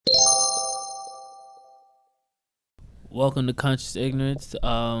Welcome to Conscious Ignorance.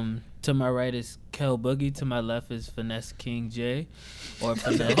 To my right is Kel Boogie. To my left is Finesse King J, or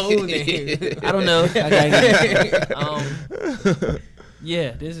Finesse. I don't know.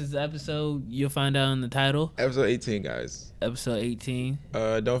 Yeah, this is the episode. You'll find out in the title. Episode 18, guys. Episode 18.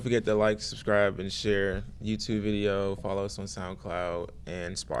 Don't forget to like, subscribe, and share YouTube video. Follow us on SoundCloud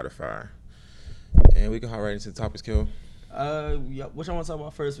and Spotify. And we can hop right into the topics, Kel. Yeah, what y'all want to talk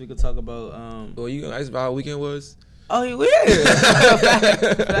about first? We could talk about Well, you gonna ask about how weekend was? Oh, yeah.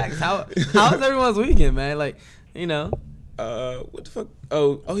 Facts. How was everyone's weekend, man? Like, you know. What the fuck?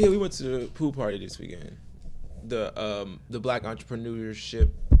 Oh yeah, we went to the pool party this weekend. The Black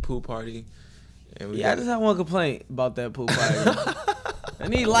Entrepreneurship pool party. And I just have one complaint about that pool party. I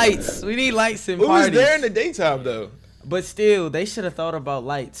need lights. We need lights in we parties. was there in the daytime though. But still, they should have thought about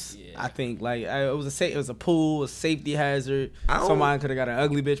lights. Yeah. I think it was a pool, a safety hazard. Somebody could have got an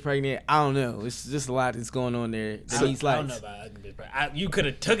ugly bitch pregnant. I don't know. It's just a lot that's going on there that needs I don't lights. know about ugly bitch. You could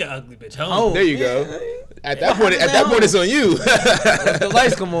have took an ugly bitch home. Oh, There you yeah. go. At that point, it's on you. If the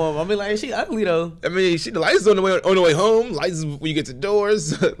lights come on, I'll be like, she ugly though. I mean, the lights on the way home. Lights when you get to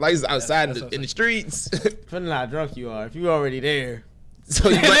doors. Lights outside in the streets. Depending on how drunk you are, if you already there. So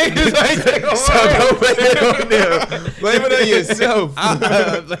you blame don't blame it on them. Blame it on yourself.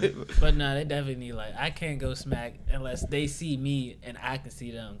 But nah, they definitely need like I can't go smack unless they see me and I can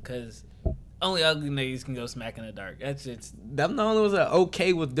see them, cause only ugly niggas can go smack in the dark. That's just Them the only ones that are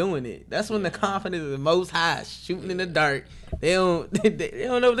okay with doing it. That's when the confidence is the most high. Shooting in the dark. They don't know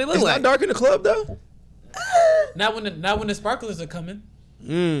what they look It's like. not dark in the club though. not when the sparklers are coming.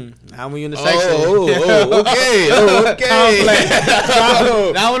 Now when you in the section. Okay.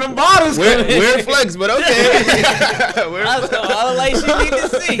 Now when them bottles come in. Weird flex, but okay. That's all the lights you need to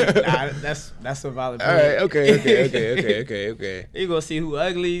see. Nah, that's a valid point. All right. Okay. You gonna see who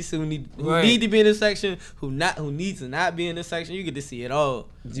ugly, who need to be in this section, who needs to not be in this section. You get to see it all.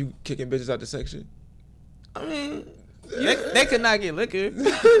 You kicking bitches out the section? I mean, they could not get liquor.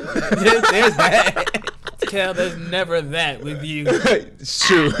 There's that. Kel, there's never that with you. It's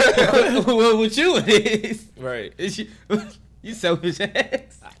true. Well, with you it is. Right. You selfish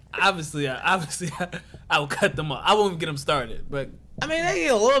ass. Obviously, I will cut them off. I won't even get them started. But I mean, they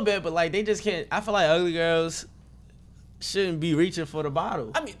get a little bit, but like they just can't. I feel like ugly girls shouldn't be reaching for the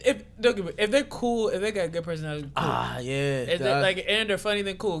bottle. I mean, if they're cool, if they got a good personality, cool. Yeah. If they, like, and they're funny,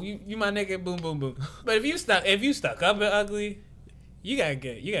 then cool. You my nigga, boom, boom, boom. But if you stuck up and ugly, you gotta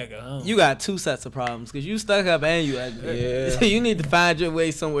go home. You got two sets of problems because you stuck up and you ugly. Yeah. So you need to find your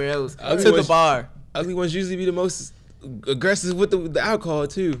way somewhere else Ugly to the ones- bar. Ugly ones usually be the most aggressive with the alcohol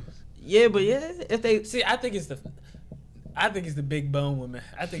too. Yeah, but if they See, I think it's the big bone woman.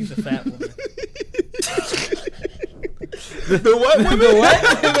 I think it's the fat woman. The what women? the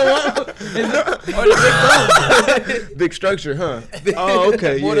what? Or the big bone. Big structure, huh? Oh,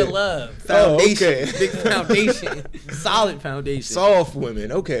 okay. More yeah. than love. Foundation, okay. big foundation, solid foundation, Soft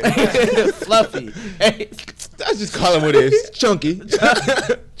women, okay. fluffy. That's just call it what it is. Chunky.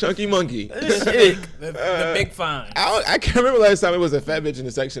 Chunky monkey. The big fine. I can't remember last time it was a fat bitch in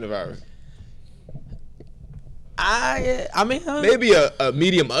the section of ours. I mean, Maybe a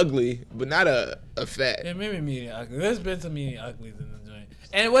medium ugly, but not a fat. Yeah, maybe medium ugly. There's been some medium uglies in the joint,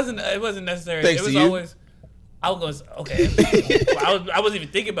 and it wasn't necessary. Thanks it was to you. always. I was going okay. I wasn't even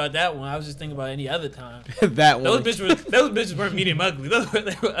thinking about that one. I was just thinking about any other time. that one. Those bitches weren't medium ugly. They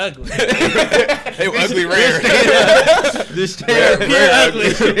were ugly. They were ugly rare. Just Rare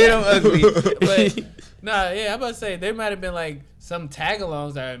ugly. Straight up ugly. But nah, yeah, I'm about to say there might have been like some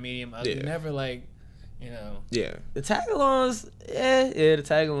tag-alongs that are medium ugly. Yeah. Never like, you know. Yeah. The tag-alongs, the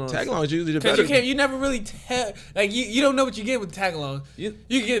tag-alongs. Tag-alongs usually the Because better. you never really tell, like you don't know what you get with tag-along. You-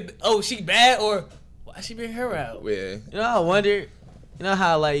 You get, oh, she bad, or why she bring her out? Yeah. You know, I wonder. You know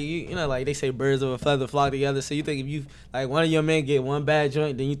how like you know like they say birds of a feather flock together. So you think if you like one of your men get one bad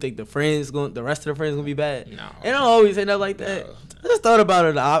joint, then you think the rest of the friends gonna be bad? No. It don't always end up like that. No. I just thought about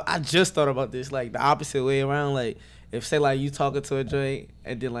it. I just thought about this like the opposite way around. Like if say like you talking to a joint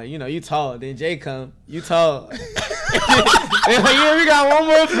and then like you know you tall, then Jay come, you tall. And like, yeah, we got one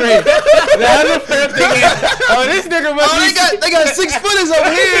more friend. The other friend thinking, oh, this nigga must be. They got 6 footers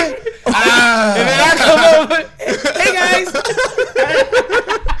over here. And then I come over, hey guys.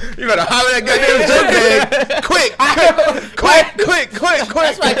 You better holler that goddamn joke bag. Quick.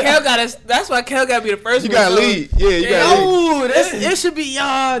 That's why Kel got to be the first You one. gotta so- lead. Yeah, you gotta lead. Oh, it should be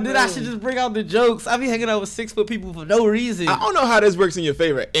y'all. Then I should just bring out the jokes. I be hanging out with 6 foot people for no reason. I don't know how this works in your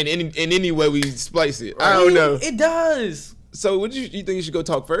favor in any way we splice it. I don't know. It does. So, would you think you should go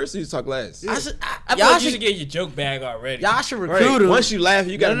talk first or you talk last? I should, I y'all thought you should should get your joke bag already. y'all should Right. recruit him. Once you laugh,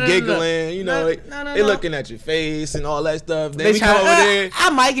 you got them No. giggling. You know, No. they looking at your face and all that stuff. Then They we try, come over there. I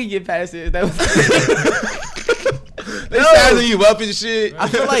might can get past it. That was, They sizing you up and shit. I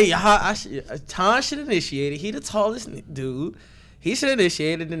feel like Tom should initiate it. He the tallest dude. He should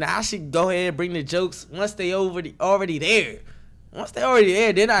initiate it, and I should go ahead and bring the jokes once they already there. Once they already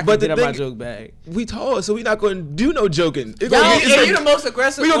there, then I can But the get up my thing- joke bag. we tall, so we not going to do no joking. It's Y'all- gonna get- it's Yeah, like- you're the most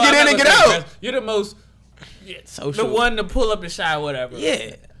aggressive. We gonna well, get I'm in not and gonna get say out. aggressive. You're the most Social. the one to pull up the shot, whatever.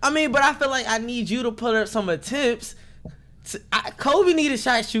 Yeah, I mean, but I feel like I need you to put up some attempts. Kobe needed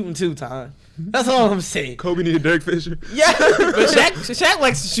shot shooting too, Tom. That's all I'm saying. Kobe needed Dirk Fisher. Yeah, But Shaq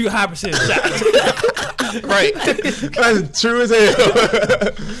likes to shoot high percentage shots. Right. That's true as hell.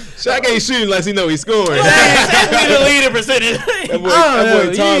 Shaq ain't shooting unless he know he's scoring. Shaq be the leader percentage. That boy, I don't that know. boy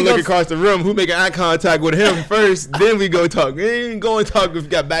You Tom ain't look gonna- across the room. Who making eye contact with him first? Then we go talk. We ain't going to talk if we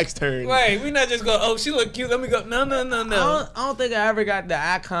got backs turned. Right, we not just go, oh, she look cute. Let me go. No. I don't think I ever got the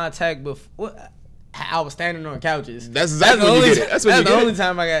eye contact before. I was standing on couches. That's exactly when you get it. That's when you the get only it.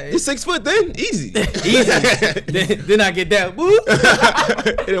 time I got it. You're 6 foot then? Easy. then I get that. Woo.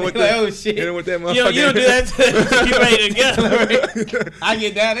 Hit him with Like, that. oh shit. Hit him with that You motherfucker. don't do that till you ready to go. I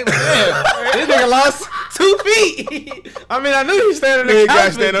get down. They like, damn, this nigga lost 2 feet. I mean, I knew he was standing on Nigga the couch.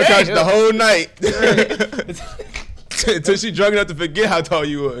 got stand on but couch damn. the whole night. Until she drunk enough to forget how tall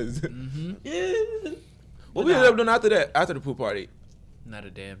you was. Yeah. What we ended up doing after that? After the pool party? Not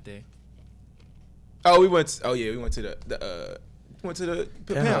a damn thing. Oh, we went to the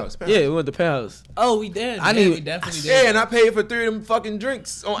penthouse. Yeah, we went to penthouse. Oh, we did. I I need- we definitely did. Yeah, and I paid for 3 of them fucking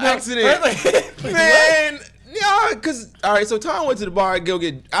drinks on accident. Really? Man, yeah, cause all right. So Tom went to the bar to go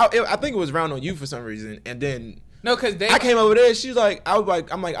get. I think it was round on you for some reason, and then No, because they. I came over there. She's like, I'm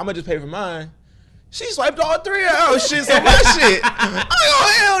like, I'm gonna just pay for mine. She swiped all 3 of our shits on my shit. I'm like,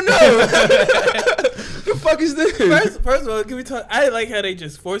 oh hell no! The fuck is this? First of all, can we talk? I didn't like how they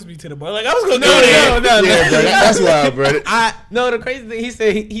just forced me to the bar. Like I was gonna go No, there. no. Yeah, bro, that's wild, bro. No, the crazy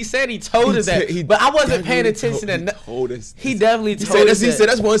thing he said he told us that, but I wasn't paying attention to. Told us. He definitely He told said, us he that. said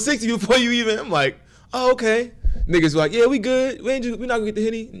that's 160 before you even. I'm like, oh okay. Niggas were like, yeah, we good. We not gonna get the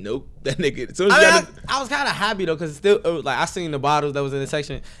Henny. Nope. That nigga. As soon as I was kind of happy though, cause it was like I seen the bottles that was in the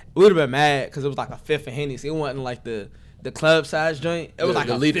section. We would have been mad because it was like a 5th of Hennessy. It wasn't like the club size joint. It was like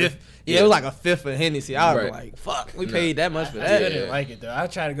the a liter. 5th. Yeah, Yeah. it was like a 5th of Hennessy. I was Right. like, fuck, we paid that much for I that. didn't like it though. I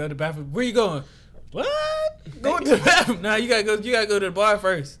tried to go to the bathroom. Where you going? What? Going to the bathroom? Nah, you gotta go. You gotta go to the bar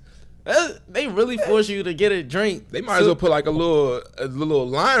first. They really force you to get a drink. they might as well put like a little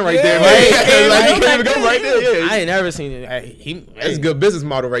line right Yeah, there, right. man. Yeah, Like, you right. can't even go right there. Yeah, I ain't never seen it. Hey, that's a good business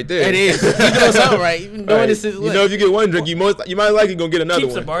model right there. It is. You doing something right. You been doing Right. this since You know, if you get one drink, you might likely gonna get another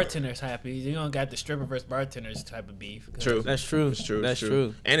Keeps the one. bartenders happy. You don't got the stripper versus bartenders type of beef. True. That's true. It's true. That's it's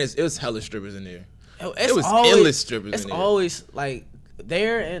true. And it was hella strippers in there. Yo, It was illest strippers It's in there. always like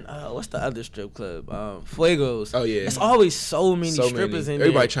there and what's the other strip club? Fuegos. Oh, yeah. It's always so many So strippers many. in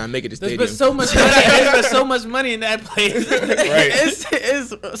Everybody there. trying to make it to There's stadium. been so much money. There's been so much money in that place. Right.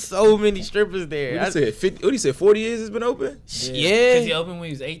 It's so many strippers there. What he said? 50, what he said? 40 years it's been open. Yeah. Because he opened when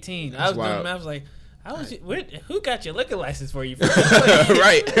he was 18. I was doing wild. the math. I was like, who got your liquor license for you?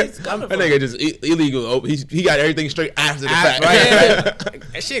 Right. It's coming That from. nigga just illegal. Oh, he got everything straight after the fact. Right.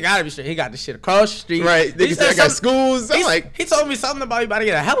 That shit gotta be straight. He got the shit across the street. Right. He Niggas said said I got something- schools. I'm like, he told me something about you about to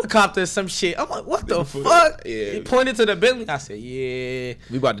get a helicopter or some shit. I'm like, what the Bigfoot. fuck? Yeah. He pointed to the building. I said, yeah.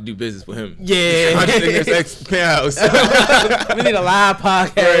 we about to do business with him. Yeah. I think it's ex penthouse. We need a live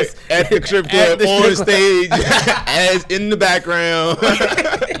podcast. Right. At the strip At club, the on strip stage, as in the background.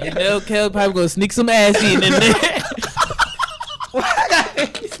 You know, Kel probably gonna sneak some ass in there.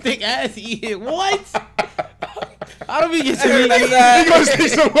 Stick ass eating. What? How do we get to heard me? that You gonna see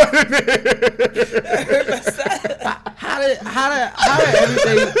someone in there? How did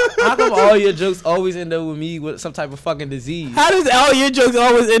everything? How come all your jokes always end up with me with some type of fucking disease? How does all your jokes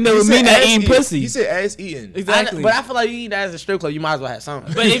always end up with me not eating pussy? He said ass eating. Exactly. But I feel like you eat as a strip club, you might as well have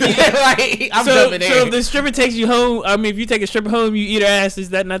something. But if you like, I'm so jumping in. if the stripper takes you home, I mean, if you take a stripper home, you eat her ass. Is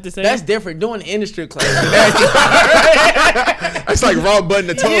that not the same? That's different. Doing it in the strip club. That's like raw butt in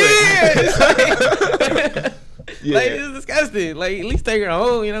the toilet. Yeah. Like, it's disgusting. Like, at least take her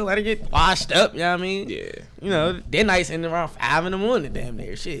home, you know, let her get washed up, you know what I mean? Yeah. You know, their nights end around 5 in the morning, damn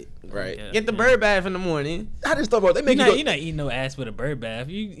near shit. Right. Yeah. Get the bird bath in the morning. I just thought about they You're make not, you you're not eating no ass with a bird bath.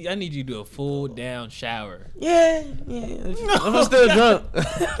 I need you to do a full down shower. Yeah. I'm still drunk.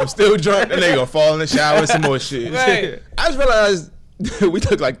 I'm still drunk and they gonna fall in the shower and some more shit. Right. I just realized we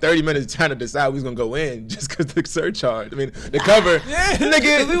took like 30 minutes trying to decide we was gonna go in just because the surcharge. I mean, the cover. Yeah.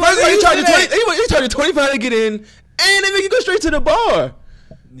 Nigga, We first of all, wasn't he used charged to you that. 20, he charged you $25 to get in, and they make you go straight to the bar.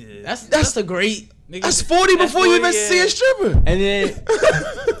 Yeah. That's a great. That's 40 before you even see a stripper. And then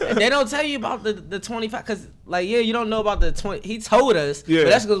and they don't tell you about the 25 because like you don't know about the 20. He told us, but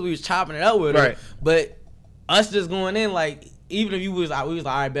that's because we was chopping it up with her. But us just going in like even if we was like, all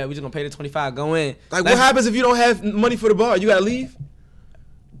right, bet we just gonna pay the 25, go in. Like what happens if you don't have money for the bar? You gotta leave.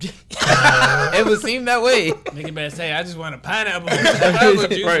 It would seem that way. Nigga better say I just want a pineapple.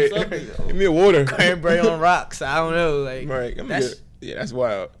 Juice Right. or something. Give me a water. Cranberry on rocks. I don't know. Like Right. That's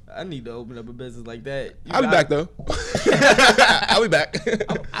wild. I need to open up a business like that. I'll be back though. I'll be back.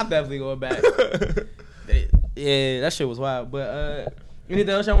 I'm definitely going back. Yeah, that shit was wild. But anything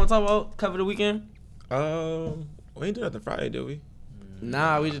else y'all want to talk about? Cover the weekend? We ain't do nothing Friday, did we?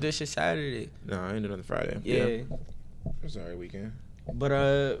 Nah, we just did shit Saturday. No, I ain't do nothing Friday. Yeah. I'm sorry, weekend.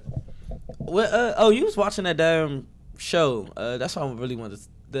 But you was watching that damn show. That's why I really wanted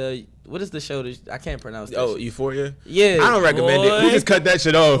what is the show that I can't pronounce that shit. Euphoria? Yeah. I don't recommend it. We just cut that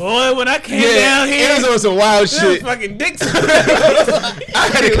shit off. Boy, when I came down here, it was on some wild shit. fucking dicks. I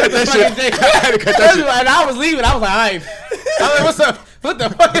had to cut that shit. And I was leaving. I was like, all right. I was like, what's up? What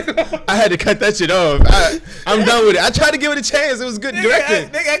the fuck? I had to cut that shit off. I'm done with it. I tried to give it a chance. It was good directing.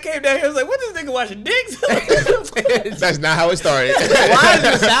 I came down here. I was like, what this nigga watching dicks? That's not how it started. Why is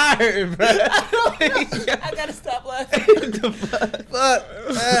your side hurting, bro? I gotta stop laughing. Fuck.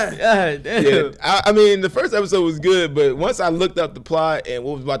 God damn. Yeah, I mean, the first episode was good, but once I looked up the plot and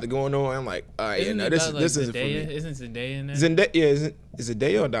what was about to go on, I'm like, all right, this isn't for me. Isn't Zendaya in there? Zendaya, is it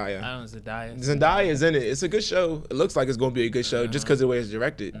Zendaya or Daya? I don't know, Zendaya. Zendaya is in it. It's a good show. It looks like it's going to be a good show just because of the way it's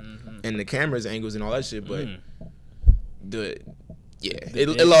directed and the camera's angles and all that shit. But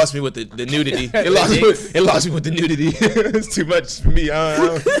it lost me with the nudity. It lost me with the nudity. It's too much for me.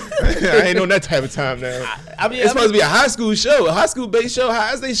 I ain't on that type of time now. It's supposed to be a high school show, a high school based show.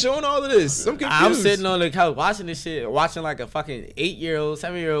 How is they showing all of this? I'm confused. I'm sitting on the couch watching this shit, watching like a fucking 8-year-old,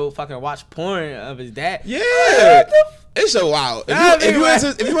 7-year-old fucking watch porn of his dad. Yeah. It's so wild. If you went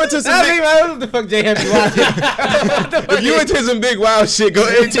to some what the fuck Jay had me watching? if you into some big wild shit, go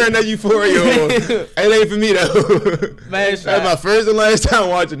ahead and turn that Euphoria on. It ain't for me though. Man, that's my first and last time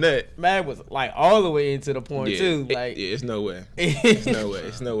watching that. Man was like all the way into the porn too. Like it's no way.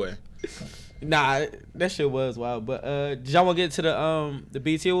 It's no way. Nah, that shit was wild. But did y'all want to get to the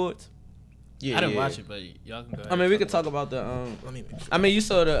BET Awards? Yeah, I didn't watch it, but y'all can go ahead. I mean, we could talk about the Let me make sure. I mean, you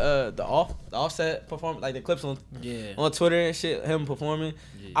saw the Offset performance, like the clips on Twitter and shit, him performing.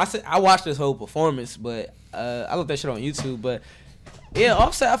 Yeah. I watched this whole performance, but I looked that shit on YouTube. But yeah,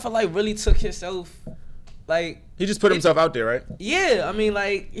 Offset, I feel like really took himself, like he just put himself out there, right? Yeah, I mean,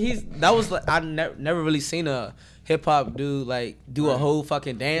 like I never really seen a hip hop dude like do a whole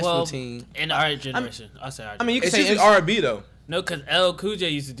fucking dance routine in our generation. I'll say our generation. I mean, you can it's say just R&B though. No, because LL Cool J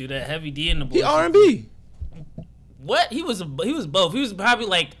used to do that. Heavy D in the boys. He R&B. What? He was both. He was probably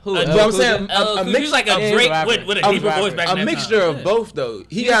like who? But I'm saying he was like a Drake with a deeper voice back in that mixture time. of both though.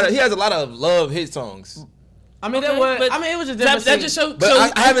 He has a lot of love hit songs. I mean, it was just that just shows.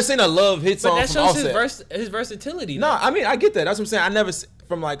 But I haven't seen a love hit song. But that from shows Offset. his versatility. No, I mean I get that. That's what I'm saying. I never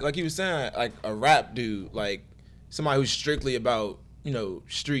from like he was saying like a rap dude, like somebody who's strictly about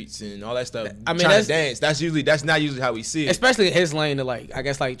streets and all that stuff. I mean, trying to dance. That's not usually how we see it. Especially his lane to I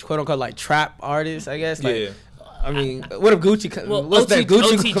guess quote unquote like trap artists. I guess. Like, yeah. I mean, what if Gucci? Well, what's that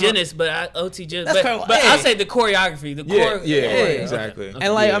Gucci? OT Genesis, but OT Genesis. But I'll say the choreography. Exactly. Okay.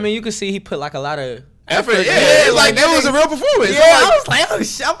 And I mean, you can see he put like a lot of effort. Yeah, like that was a real performance. Yeah, I was like, oh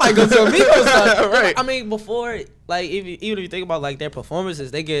shit, I might go to Amigos. Right. I mean, before even if you think about like their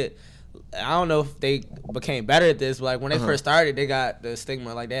performances, they get. I don't know if they became better at this, but like when they first started, they got the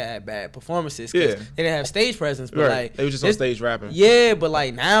stigma like they had bad performances. They didn't have stage presence, but like they were just on stage rapping. Yeah, but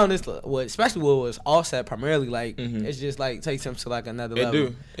like now this, especially what was Offset primarily, like it's just like takes him to like another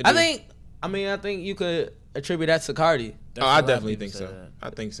level. I think you could attribute that to Cardi. I definitely think so. I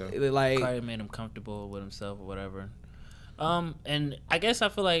think so. Like Cardi made him comfortable with himself or whatever. And I guess I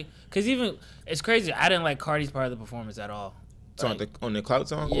feel like because even it's crazy. I didn't like Cardi's part of the performance at all. So on the Clout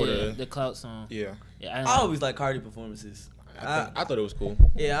song or the Clout song. Yeah. I always like Cardi performances. I thought it was cool.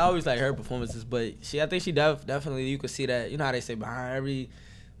 Yeah, I always like her performances, but I think she definitely you could see that. You know how they say behind every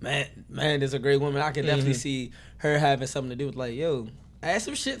man there's a great woman. I can definitely see her having something to do with like, yo, add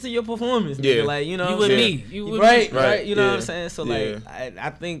some shit to your performance. Yeah, like you with me. You with right, me. Right. You know what I'm saying? So like, I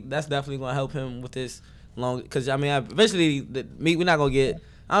think that's definitely gonna help him with this long. Because I mean, eventually we're not gonna get.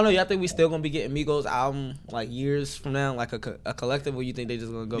 I don't know. Y'all think we still gonna be getting Migos album like years from now, like a collective, or you think they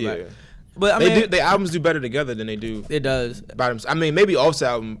just gonna go back? But I mean, their albums do better together than they do. It does. By themselves. I mean, maybe Offset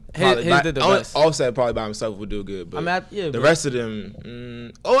album. Offset probably by himself would do good. But the rest of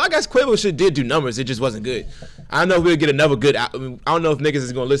them. I guess Quavo shit did do numbers. It just wasn't good. I don't know if we'll get another good. I don't know if niggas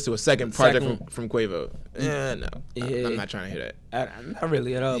is gonna listen to a second project from Quavo. No. Yeah. I'm not trying to hear that. Not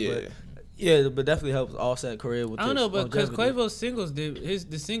really at all. Yeah. But definitely helps Offset career with. I don't know, but because Quavo's singles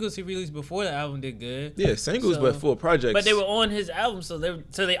the singles he released before the album did good. Yeah, singles, but full projects. But they were on his album, so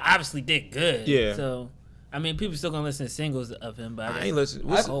they obviously did good. Yeah. So I mean, people still gonna listen to singles of him, but I ain't listen.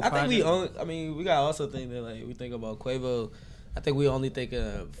 I think we only. I mean, we got also think that like we think about Quavo. I think we only think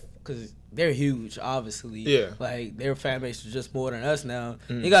of because they're huge, obviously. Yeah. Like their fan base is just more than us now.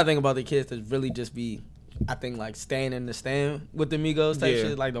 You gotta think about the kids that really just be. I think like staying in the stand with the Migos type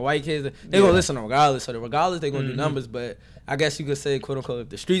shit, like the white kids, they gonna listen regardless. So regardless, they gonna do numbers. But I guess you could say, quote unquote, if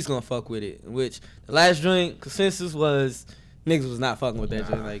the streets gonna fuck with it. Which the last joint consensus was niggas was not fucking with that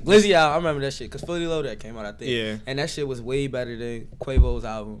joint. Like Glizzy out, I remember that shit because Fully Loaded came out, I think. Yeah. And that shit was way better than Quavo's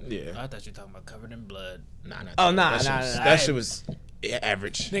album. Yeah. I thought you were talking about Covered in Blood. That shit was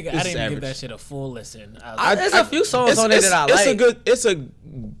average. Nigga, I didn't give that shit a full listen. There's a few songs on it that I like.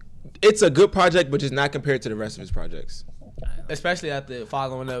 It's a good project, but just not compared to the rest of his projects. Especially after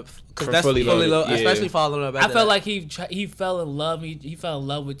following up, because that's Fully Loaded. Yeah. Especially following up. I felt like he fell in love. He fell in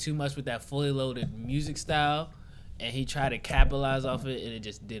love with too much with that Fully Loaded music style, and he tried to capitalize off it, and it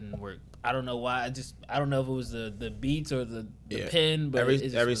just didn't work. I don't know why. I don't know if it was the beats or the pen, but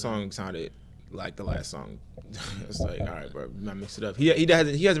every song sounded like the last song. It's like, all right, bro, I mix it up. He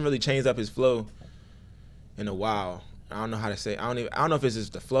hasn't really changed up his flow in a while. I don't know how to say. I don't know if it's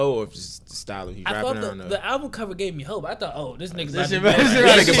just the flow or if it's just the style of he's rapping. I don't know. The album cover gave me hope. I thought, this nigga's about to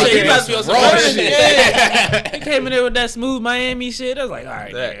be on some raw shit. He came in there with that Smooth Miami shit. I was like, all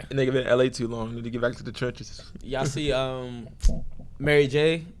right, that nigga been in LA too long. Need to get back to the trenches. Y'all see Mary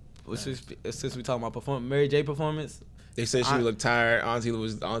J. Since we talking about Mary J. performance. They said she looked tired. Auntie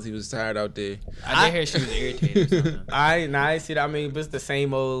was tired out there. I did hear she was irritated. I see that. I mean, but it's the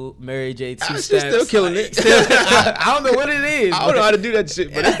same old Mary J. Two-steps. She's still killing it. I don't know what it is. I don't know how to do that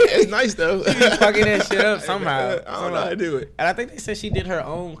shit, but it's nice though. She be fucking that shit up somehow. I don't know how to do it. And I think they said she did her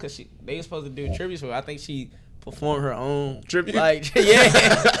own because they were supposed to do tributes for her. I think she performed her own tribute. Like,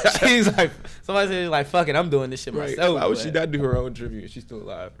 yeah, she's like, somebody said like, fuck it, I'm doing this shit myself. Why would she not do her own tribute? She's still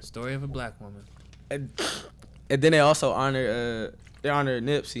alive. Story of a black woman. And then they also honor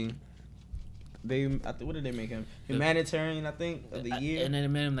Nipsey. What did they make him? Humanitarian, I think, of the year. And then they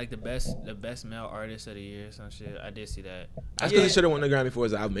made him like the best male artist of the year or some shit. I did see that. I still should have won the Grammy for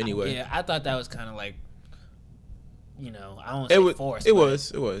his album anyway. Yeah, I thought that was kind of like, I don't say forced. It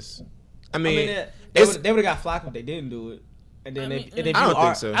was. I mean they would have got flack if they didn't do it. And then I don't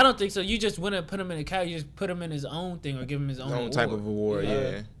think so. I don't think so. You just wouldn't put him in a category. You just put him in his own thing or give him his own type of award.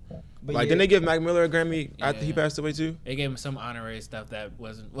 Yeah. But didn't they give Mac Miller a Grammy after he passed away too? They gave him some honorary stuff that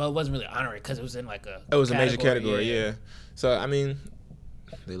wasn't really honorary because it was in like a. It was a major category, yeah. So I mean,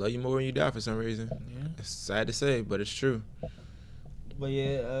 they love you more when you die for some reason. Yeah. It's sad to say, but it's true. But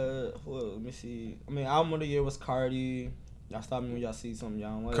let me see. I mean, album of the year was Cardi. Y'all stop me when y'all see something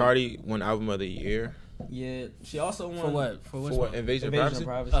y'all don't like. Cardi won album of the year. Yeah, she also won for what? Invasion of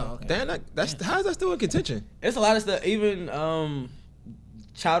Privacy. Oh, okay. Damn, how is that still in contention? It's a lot of stuff. Even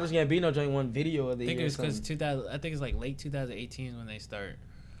Childish Gambino joint one video of the year. I think it's because 2000. I think it's like late 2018 when they start.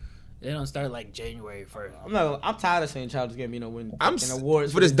 They don't start like January 1st. I'm tired of saying Childish Gambino win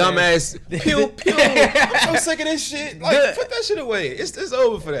awards for this dumbass. Pew. I'm so sick of this shit. Like, put that shit away. It's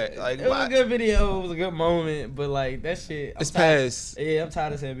over for that. Like, it was a good video. It was a good moment, but like that shit. It's past. Yeah, I'm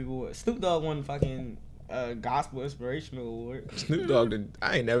tired of saying people. Snoop Dogg won fucking gospel inspirational award. Snoop Dogg,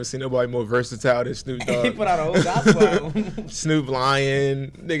 I ain't never seen nobody more versatile than Snoop Dogg. He put out a whole gospel album. Snoop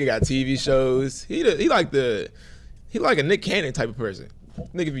Lion, nigga got TV shows. He like a Nick Cannon type of person.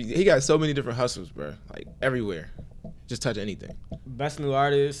 Nigga, he got so many different hustles, bro. Like everywhere, just touch anything. Best new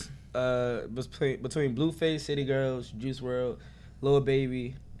artist was between Blueface, City Girls, Juice WRLD, Lil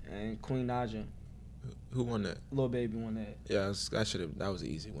Baby, and Queen Naija. Who won that? Lil Baby won that. Yeah, that was an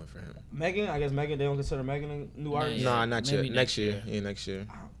easy one for him. Megan, I guess Megan. They don't consider Megan a new artist. Nah, not yet. Next year. Yeah, next year.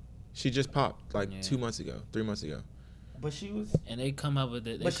 She just popped like 3 months ago. But she was. And they come up with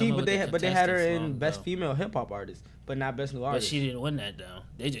it. But they had her in best female hip hop artist, but not best new artist. But she didn't win that though.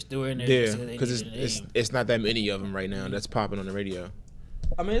 They just threw her in there. Yeah, because it's not that many of them right now that's popping on the radio.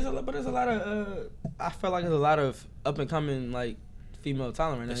 I mean, there's a lot of. I feel like there's a lot of up and coming like female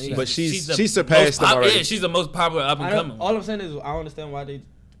talent right now. But she's surpassed them already. Yeah, she's the most popular up and coming. All I'm saying is I don't understand why they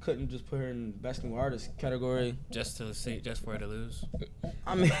couldn't just put her in best new artist category just for her to lose.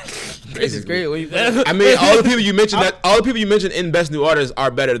 I mean, this is great. I mean, all the people you mentioned in best new artist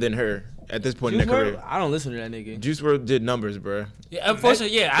are better than her at this point Juice in their WRLD? career. I don't listen to that nigga. Juice WRLD did numbers, bro. Yeah,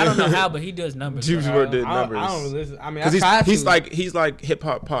 unfortunately, I don't know how, but he does numbers. Juice bro. WRLD did numbers. I don't really listen. I mean, I Because try he's like hip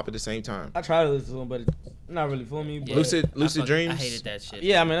hop pop at the same time. I try to listen to him, but it's not really for me. Yeah. But Lucid Dreams. I hated that shit.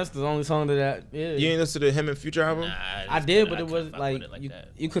 yeah, I mean that's the only song that yeah. You ain't listen to him and Future album? Nah, I did, but it couldn't was fuck like, with it that.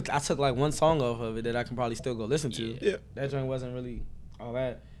 you could. I took like one song off of it that I can probably still go listen to. Yeah. That joint wasn't really all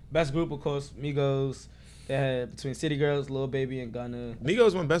that. Best group, of course, Migos. They had between City Girls, Lil Baby, and Gunna.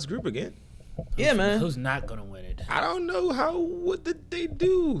 Migos won best group again. Yeah, man. Who's not gonna win it? I don't know what did they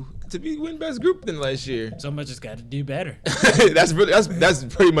do to win best group than last year. Someone just got to do better. that's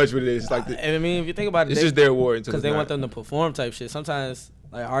pretty much what it is. Like I mean, if you think about it, it's just their award because they want them to perform type shit. Sometimes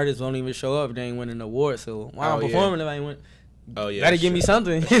like artists won't even show up if they ain't winning an award. So why I'm performing if I ain't win? Oh yeah, gotta give me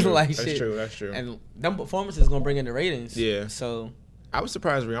something. Like that's shit. true. That's true. And them performances gonna bring in the ratings. Yeah. So I was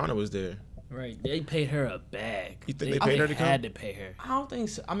surprised Rihanna was there. Right, they paid her a bag. You think they paid her to come? Had to pay her. I don't think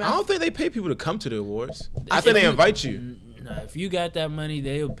so. I mean, I don't think they pay people to come to the awards. I If think they you- invite you. No, if you got that money,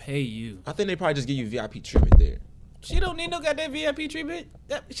 they'll pay you. I think they probably just give you VIP treatment there. She don't need no goddamn VIP treatment.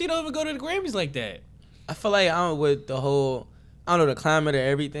 She don't even go to the Grammys like that. I feel like with the whole, I don't know, the climate of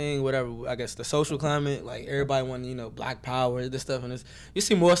everything, whatever. I guess the social climate, like everybody wanting, Black Power, this stuff, and this. You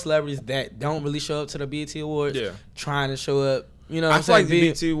see more celebrities that don't really show up to the BET Awards, trying to show up. You know, what I I'm feel like saying?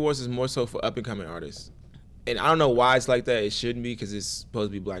 the BET Awards is more so for up and coming artists, and I don't know why it's like that. It shouldn't be because it's supposed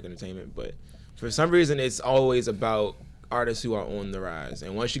to be black entertainment, but for some reason it's always about artists who are on the rise.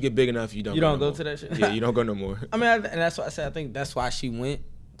 And once you get big enough, you don't go no to that shit. Yeah, you don't go no more. I mean, and that's why I said I think that's why she went.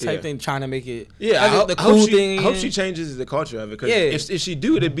 Type thing, trying to make it. Yeah, I hope she changes the culture of it. Because if she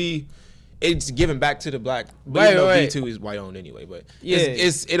do, it's giving back to the black. But B2 is white owned anyway. But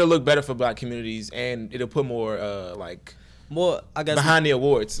it'll look better for black communities and it'll put more more, I guess, behind the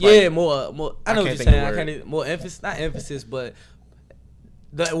awards. Yeah, more. I know what you're saying. More emphasis, not emphasis, but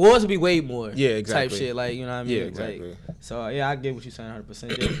the awards would be way more. Yeah, exactly. Type shit, like, you know what I mean? Yeah, exactly. Like, so yeah, I get what you're saying,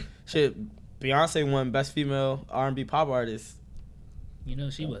 100%. Shit, Beyonce won Best Female R&B Pop Artist. You know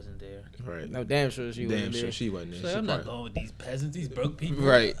she wasn't there. Right. No, damn sure she wasn't there. Damn sure she wasn't there. Like, I'm not going with these peasants, these broke people.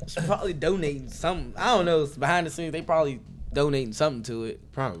 Right. She's probably donating something. I don't know. Behind the scenes, they probably donating something to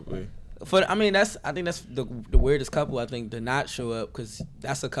it. Probably. I think that's the weirdest couple, I think, to not show up, because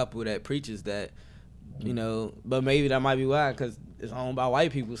that's a couple that preaches that, but maybe that might be why, because it's owned by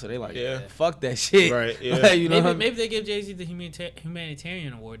white people, so they like, fuck that shit. Right, yeah. Like, maybe they give Jay-Z the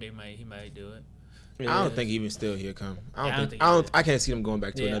humanitarian award, he might do it. Yeah. I don't think even still he'll come. I can't see them going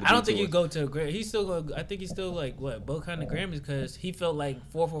back to another. I don't think he'd go to a Grammy. He's still going. I think he's still like both kind of Grammys, because he felt like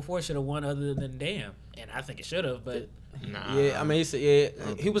 444 should have won other than Damn, and I think it should have, but. Nah. Yeah, I mean, he said,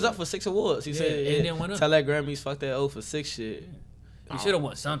 he was up for 6 awards. He said, he didn't win. Tell that Grammys, fuck that 0 for 6 shit. He should have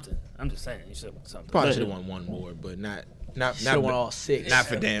won something. I'm just saying, he should have won something. Probably should have won one more, but not won all 6. Not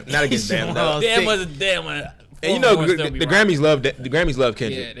for Damn. Not against Damn. Damn wasn't Damn one. And the Grammys love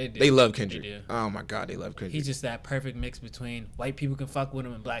Kendrick. Yeah, they love Kendrick. They oh my God, they love Kendrick. He's just that perfect mix between white people can fuck with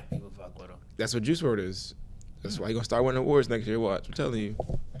him and black people fuck with him. That's what Juice WRLD is. That's why you're gonna start winning awards next year. Watch, I'm telling you.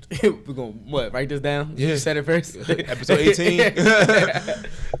 We're gonna write this down? Yeah. You said it first. Episode 18.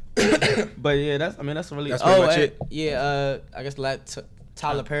 But yeah, that's really. That's pretty much it. Yeah, I guess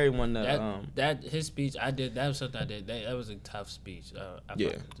Tyler Perry won the. That his speech I did. That was something I did. That was a tough speech.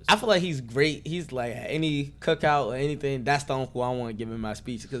 I feel like he's great. He's like any cookout or anything. That's the uncle I want to give him my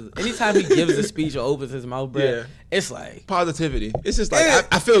speech, because anytime he gives a speech or opens his mouth, bro, it's like positivity. It's just like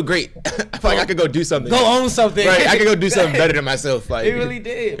I feel great. I feel like I could go do something. Go own something. Right, I could go do something better than myself. Like it really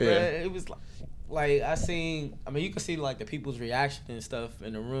did, bro. It was like you can see like the people's reaction and stuff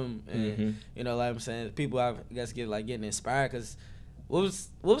in the room, and like I'm saying, people I guess getting inspired, because. What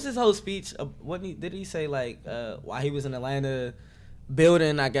was his whole speech? Did he say like while he was in Atlanta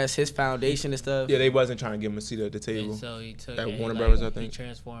building, I guess, his foundation and stuff? Yeah, they wasn't trying to give him a seat at the table. And so he took at Warner Brothers, I think. He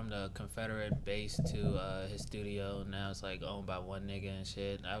transformed a Confederate base to his studio. Now it's like owned by one nigga and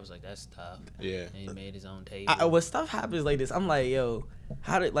shit. I was like, that's tough. Yeah. And he made his own table. When stuff happens like this, I'm like, yo,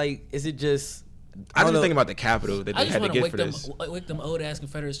 is it just? I just think about the capital that they had to get for this. Wake them old ass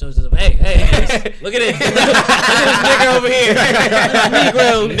Confederate soldiers up. Hey, look at this. Look at this nigga over here.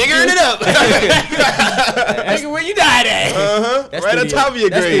 Negro, niggering it up. Nigga, where you died at? Right on top of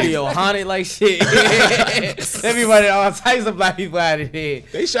your grave. That studio haunted like shit. Everybody, all types of black people out of there.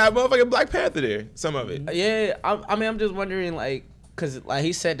 They shot motherfucking Black Panther there. Some of it. Yeah, I mean, I'm just wondering, like, cause like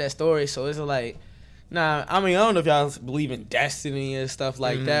he said that story, so it's like. Nah, I mean, I don't know if y'all believe in destiny and stuff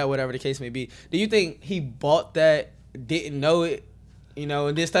like that, whatever the case may be. Do you think he bought that, didn't know it,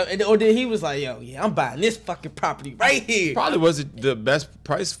 and this stuff? Or did he was like, yo, yeah, I'm buying this fucking property right here? Probably wasn't the best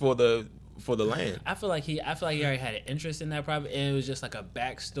price for the for the land. I feel like he already had an interest in that property, and it was just like a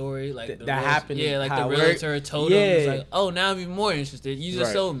backstory, like that happened. Yeah, like the realtor told him, it's like, oh, now I'm even more interested. You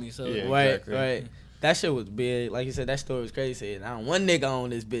just sold me, so right. That shit was big. Like you said, that story was crazy. And one nigga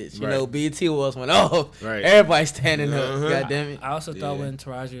on this bitch. You know, BET Awards went off. Right. Everybody standing up. God damn it. I also thought when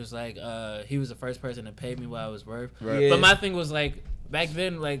Taraji was like, he was the first person to pay me what I was worth. Right. But my thing was like, back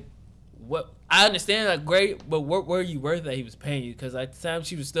then, like, what I understand, like, great, but what were you worth that he was paying you? Because at the time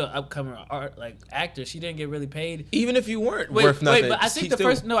she was still upcoming actor, she didn't get really paid. Even if you weren't worth nothing. But I think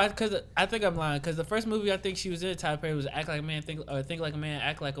because I think I'm lying. Because the first movie I think she was in, Tyler Perry, was Act Like a Man, Think Like a Man,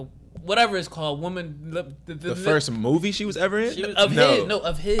 Act Like a, whatever it's called, woman. The first movie she was ever in?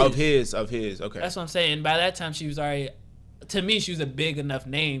 Of his. Okay. That's what I'm saying. By that time she was already, to me, she was a big enough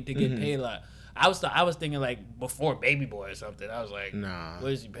name to get paid a lot. I was thinking like before Baby Boy or something. I was like, nah,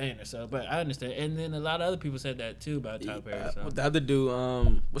 what is she paying herself? But I understand. And then a lot of other people said that too about Tyler Perry. So. The other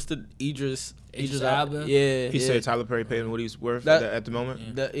dude, what's the Idris Elba? Yeah, he said Tyler Perry paid him what he's worth at the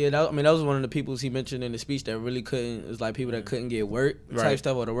moment. That was one of the people he mentioned in the speech that really couldn't. It was like people that couldn't get work type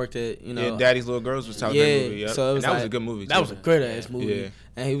stuff, or the work that Daddy's Little Girls was Tyler Perry movie. Yep. So that was a good movie. That was a great ass movie. Yeah.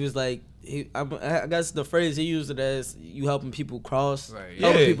 And he was like. I guess the phrase he used it as you helping people cross,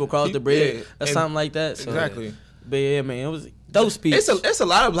 helping people cross the bridge or something like that. So, exactly. But yeah, man, it was those speech. It's a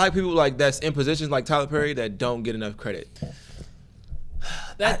lot of black people like that's in positions like Tyler Perry that don't get enough credit.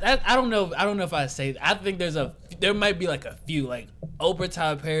 I don't know if I say that. I think there might be like a few like Oprah,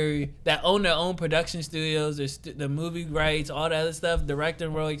 Tyler Perry that own their own production studios, the movie rights, all that other stuff,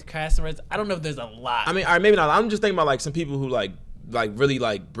 directing rights, casting rights. I don't know if there's a lot. I mean, all right, maybe not. I'm just thinking about like some people who like really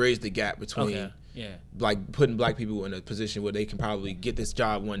like bridge the gap between like putting black people in a position where they can probably get this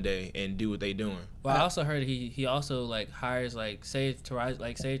job one day and do what they doing. Well, I also heard he also like hires like say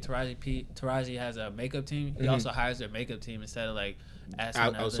Taraji has a makeup team. He also hires their makeup team instead of like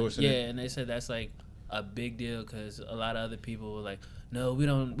asking outsourcing. Yeah, and they said that's like a big deal because a lot of other people were like, no, we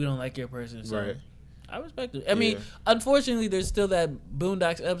don't like your person. So I respect it. I mean, unfortunately, there's still that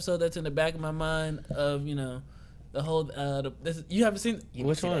Boondocks episode that's in the back of my mind of the whole you haven't seen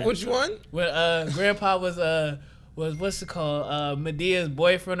which one? Which one? When Grandpa was what's it called? Medea's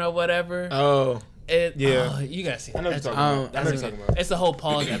boyfriend or whatever. Oh. You gotta see. I know what you're talking about. It's a whole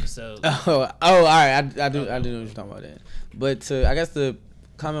pause episode. All right. I do know what you're talking about. That. But I guess the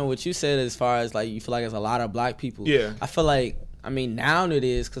comment what you said as far as like you feel like there's a lot of black people. Yeah. I feel like now it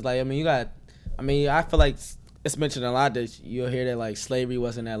is because like I feel like. It's mentioned a lot that you'll hear that like slavery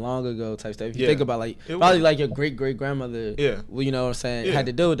wasn't that long ago type stuff. If you think about like probably like your great grandmother, well, you know what I'm saying, had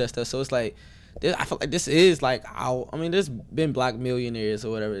to deal with that stuff. So it's like I feel like this is like there's been black millionaires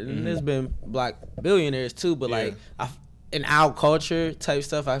or whatever, and there's been black billionaires too. But like in our culture type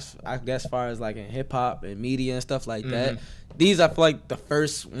stuff, I guess as far as like in hip hop and media and stuff like that, these I feel like the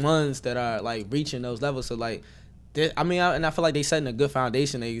first ones that are like reaching those levels. So like. And I feel like they setting a good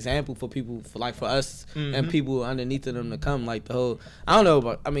foundation, an example for people, for us and people underneath of them to come. Like the whole, I don't know,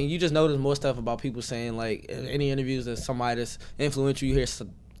 but you just notice more stuff about people saying like in any interviews that somebody that's influential, you hear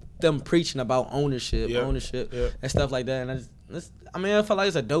them preaching about ownership and stuff like that. And I feel like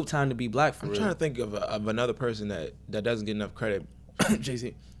it's a dope time to be black. For real. Trying to think of another person that doesn't get enough credit.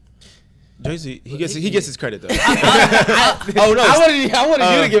 Jay-Z, he gets his credit though. I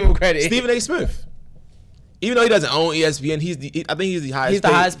wanted you to give him credit. Stephen A. Smith. Even though he doesn't own ESPN, I think he's the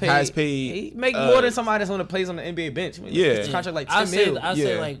highest paid. He make more than somebody that's plays on the NBA bench. His contract like $10 million. I'll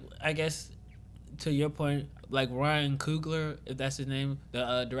say like I guess to your point, like Ryan Coogler, if that's his name,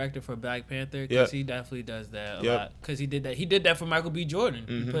 the director for Black Panther, because he definitely does that a lot. Because he did that for Michael B.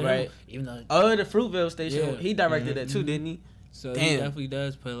 Jordan, right? Even though the Fruitvale Station, he directed that too, didn't he? So he definitely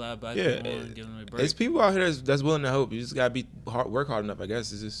does put a lot of black people on and give them a break. There's people out here that's willing to help. You just gotta work hard enough, I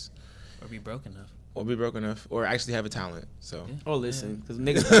guess. It's just or be broke enough. Or be broke enough, or actually have a talent. So or listen, because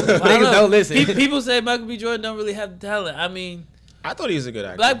niggas don't listen. People say Michael B. Jordan don't really have the talent. I mean, I thought he was a good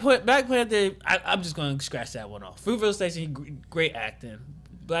actor. Black Panther, I'm just going to scratch that one off. Fruitvale Station, great acting.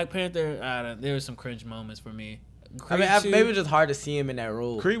 Black Panther, there were some cringe moments for me. Creed maybe it was just hard to see him in that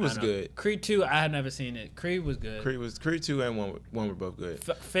role. Creed was good. Creed 2, I had never seen it. Creed was good. Creed 2 and 1 were both good.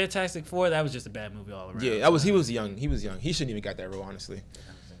 Fantastic Four, that was just a bad movie all around. Yeah, he was young. He shouldn't even got that role, honestly.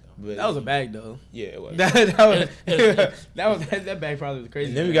 But that was a bag though. Yeah, it was. that bag probably was crazy.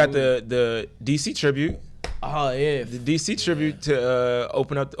 And then we got the DC tribute. Oh yeah, the DC tribute to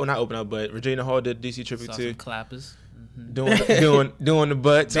not open up, but Regina Hall did DC tribute to. Some clappers. Doing the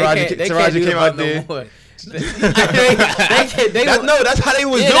butt. Taraji came out there. That's how they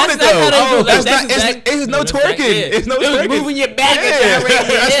was doing it though. It's no twerking. It's no twerking. It was moving your back.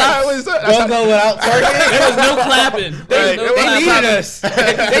 That's how it was. Go without twerking. There was no clapping. They needed us.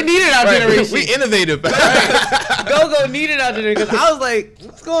 They needed our generation. We innovative. Go needed our generation. Because I was like,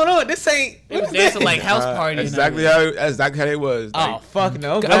 what's going on? This ain't. It was dancing like house party. Exactly how it was. Oh fuck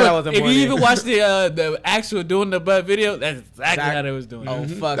no! I'm glad I wasn't if born you in. even watch the actual doing the butt video, that's exactly how they was doing. Oh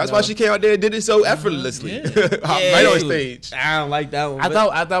fuck! That's why she came out there and did it so effortlessly, right on stage. I don't like that one.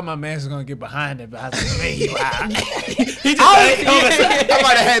 I thought my man was gonna get behind it, but I was like, man, he wild. He just I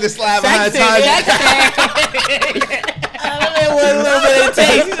might have had to slide behind time. What a little bit it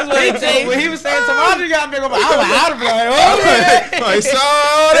takes. This is what it takes. When he was saying Tamaji got big, I was out of it. I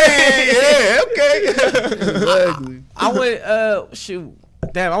saw it. Yeah, okay. I went. Shoot.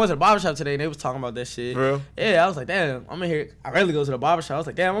 Damn, I went to the barbershop today and they was talking about that shit. For real? Yeah, I was like, damn, I'm in here. I rarely go to the barbershop. I was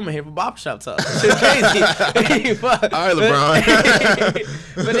like, damn, I'm in here for barbershop talk. Shit's crazy. All right, LeBron.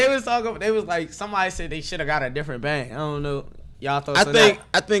 But they was talking. They was like, somebody said they should have got a different band. I don't know. Y'all thought? I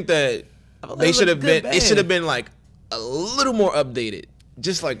think that they should have been. Band. It should have been like a little more updated.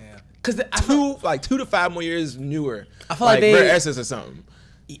 Just like because 2 to 5 more years newer. I feel like they Rare Essence or something.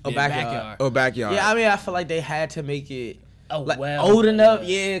 Or backyard. Or backyard. Yeah, I mean, I feel like they had to make it. like old enough,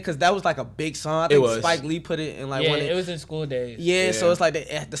 yeah, because that was like a big song. I think Spike Lee put it in like when one. It was in school days. Yeah, so it's like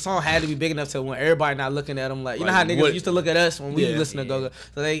the song had to be big enough to when everybody not looking at them like you know how niggas used to look at us when we listen to Go-Go.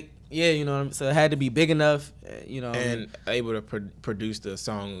 So they you know what I mean? So it had to be big enough, you know, and able to produce the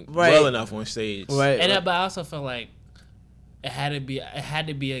song well enough on stage. Right. And but I also feel like it had to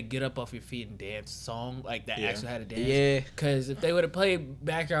be a get up off your feet and dance song like that actually had to dance. Yeah. Because if they would have played a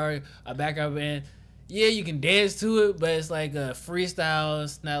backyard band. Yeah, you can dance to it, but it's like a freestyle.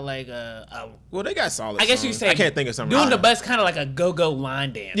 It's not like a well, they got solid. I guess songs. you say I can't think of something. Doing the best kind of like a go-go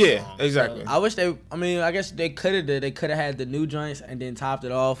line dance. Yeah, song. exactly. So, I wish they. I mean, I guess they could have. They could have had the new joints and then topped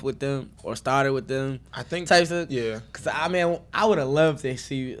it off with them or started with them. I think types of Because I mean, I would have loved to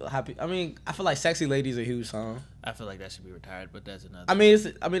see happy. I mean, I feel like "Sexy Lady" is a huge song. I feel like that should be retired, but that's another. I mean,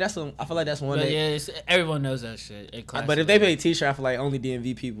 that's. I feel like that's one. Yeah, everyone knows that shit. But if they play T-shirt, I feel like only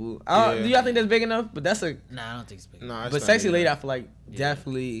DMV people. Do y'all think that's big enough? But that's a. Nah, I don't think it's big. No, but "Sexy Lady," I feel like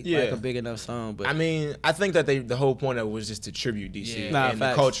definitely like a big enough song. But I mean, I think that the whole point of it was just to tribute DC and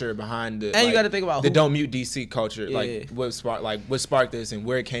the culture behind it. And you got to think about the Don't Mute DC culture, like what sparked this and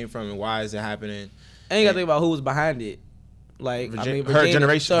where it came from and why is it happening. And you got to think about who was behind it. Like I mean, her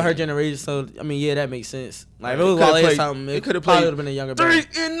generation. So her generation. So I mean, yeah, that makes sense. Like if it was Wale or something, it could have probably would have been a younger band.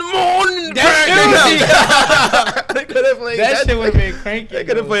 3 in the morning. They could have played that shit. Would have been cranky. They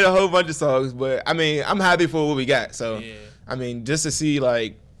could have played a whole bunch of songs, but I mean, I'm happy for what we got. So I mean, just to see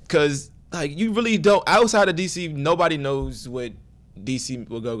cause you really don't outside of DC, nobody knows what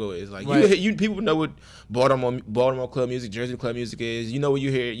Go-Go is. Like you people know what Baltimore club music, Jersey club music is. You know what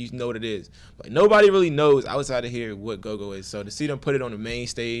you hear, you know what it is. But nobody really knows outside of here what Go-Go is. So to see them put it on the main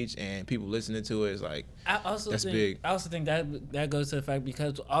stage and people listening to it is like that's big. I also think that goes to the fact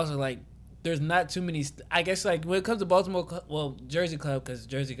because also like there's not too many. I guess like when it comes to Baltimore, Jersey club because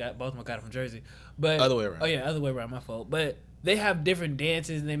Baltimore got it from Jersey, but other way around. Oh yeah, other way around. My fault, but. They have different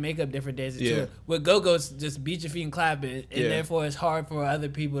dances and they make up different dances too. With Go-Go's just beat your feet and clap it, and therefore it's hard for other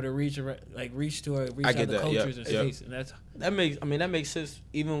people to reach to other cultures and states. And that makes sense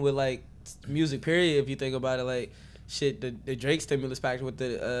even with like music. Period. If you think about it, like shit, the Drake stimulus package with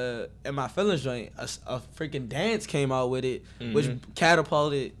the "In My Feelings" joint, a freaking dance came out with it, which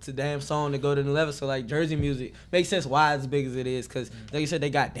catapulted to damn song to go to the level. So like Jersey music makes sense why it's as big as it is because like you said, they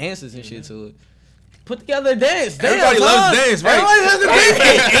got dances and shit to it. Put together a dance. Everybody loves dance, right? Everybody loves the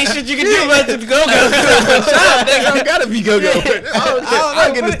dance. Ain't shit you can do about the Go-Go. They don't gotta be Go-Go.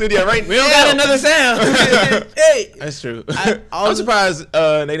 I'll get in the studio right now. We don't got another sound. Hey, that's true. I'm surprised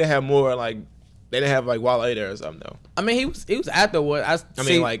they didn't have more like they didn't have like Wale there or something though. I mean, he was at the what? I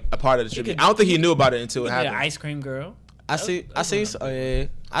mean, like a part of the tribute. I don't think he knew about it until it happened. Ice Cream Girl. I see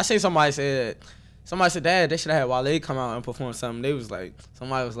somebody said, Dad, they should have had Wale come out and perform something.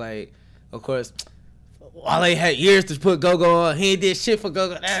 Somebody was like, of course. Wale had years to put Go-Go on. He ain't did shit for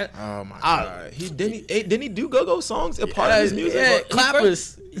Go-Go. Oh my god! Didn't he do Go-Go songs? A part of his music. Yeah,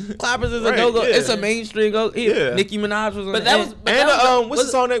 Clappers is a Go-Go. Yeah. It's a mainstream Go. Nicki Minaj was on. But that was. What's the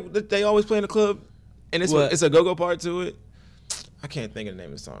song that they always play in the club? And it's a Go-Go part to it. I can't think of the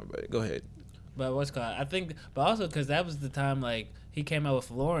name of the song, but go ahead. But what's called? I think, but also because that was the time like he came out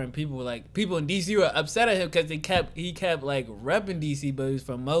with Lauren. People in DC were upset at him because he kept like repping DC, but he was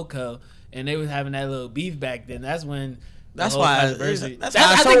from Moco. And they was having that little beef back then. That's when. That's why. I think that's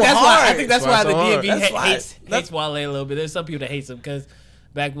why the DMV hates Wale a little bit. There's some people that hate him because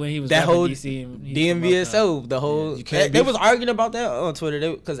back when he was that whole DC and DMVSO. The whole they was arguing about that on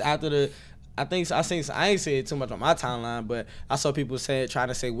Twitter because after the. I ain't say it too much on my timeline, but I saw people trying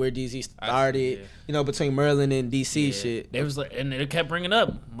to say where DC started, between Maryland and DC shit. They was like, and they kept bringing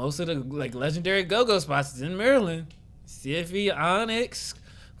up most of the like legendary go-go spots is in Maryland, CFE, Onyx.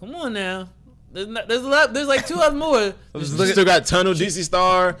 Come on now, there's a lot. There's like 2 other more. Still got Tunnel, DC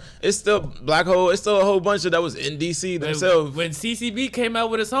Star. It's still Black Hole. It's still a whole bunch of that was in DC themselves. When CCB came out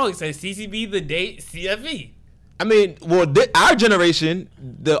with a song, it said CCB the date CFE. I mean, well, our generation,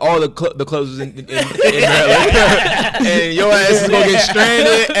 all the clothes was in Maryland, and your ass is gonna get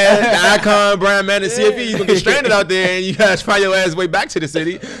stranded at the Icon, Brian Man, and CFE. You gonna get stranded out there, and you guys find your ass way back to the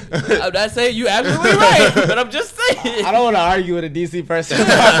city. I'm not saying you absolutely right, but I'm just saying. I don't want to argue with a DC person.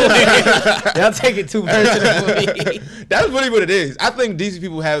 Y'all take it too personal for me. That's really what it is. I think DC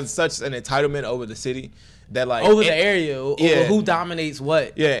people have such an entitlement over the city. That like over the area, over who dominates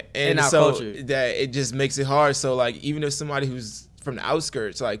what, and in our so culture. That it just makes it hard. So like, even if somebody who's from the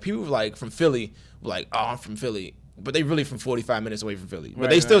outskirts, like people like from Philly, like, oh, I'm from Philly, but they really from 45 minutes away from Philly, but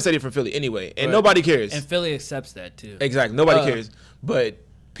they still say they're from Philly anyway, and nobody cares. And Philly accepts that too. Exactly, nobody cares. But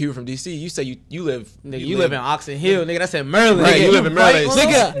people from DC, you say you live, you live in Oxon Hill, nigga. That's in Maryland. Right, nigga. you live in Maryland,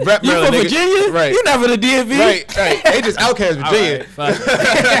 nigga. Rep You Maryland, from nigga. Virginia? Right, You never the DMV. Right. They just outcast Virginia. Right,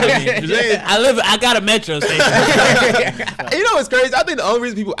 I got a metro station. You know what's crazy? I think the only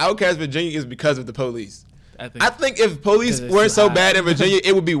reason people outcast Virginia is because of the police. I think if police weren't so bad in Virginia,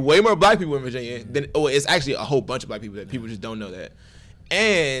 it would be way more black people in Virginia than. Oh, it's actually a whole bunch of black people that people just don't know that.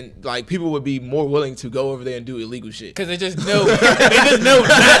 And like people would be more willing to go over there and do illegal shit because they just know not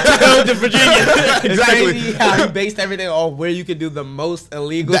to go to Virginia. Exactly. Crazy how you based everything on where you can do the most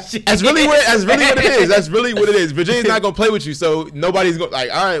illegal shit. That's really what it is. That's really what it is. Virginia's not gonna play with you, so nobody's gonna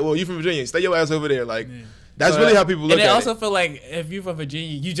like. All right, well, you from Virginia, stay your ass over there. Like that's really how people look at it. And they also feel like if you're from Virginia,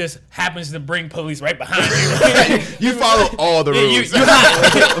 you just happens to bring police right behind you. You follow all the rules. You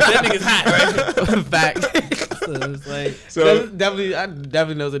hot. That nigga's hot, right? Fact. So it's like I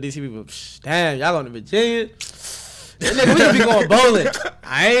definitely know the DC people. Damn, y'all going to Virginia? Nigga, we could be going bowling.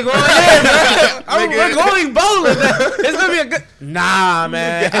 I ain't going there, man. We're going bowling. Man. It's gonna be a good. Nah,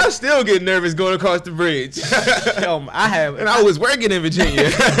 man. I still get nervous going across the bridge. Yo, and I was working in Virginia.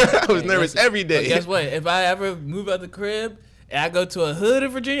 I was nervous every day. But guess what? If I ever move out the crib and I go to a hood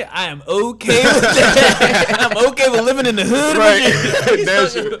in Virginia, I am okay with that. I'm okay with living in the hood of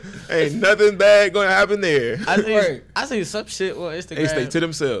Virginia. Ain't nothing bad gonna happen there. I see some shit on Instagram. They stay to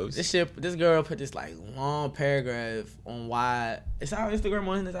themselves. This girl put this like long paragraph on why. Is our Instagram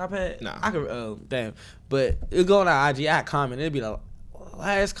on this iPad? Nah. I could damn. But it'll go on our IG. I comment. It'll be the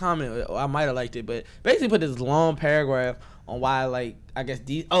last comment. I might have liked it, but basically put this long paragraph on why, like, I guess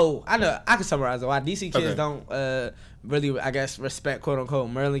I know I can summarize it. Why DC kids don't really, I guess, respect quote unquote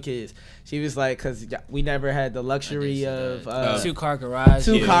Maryland kids. She was like, because we never had the luxury of 2-car garage,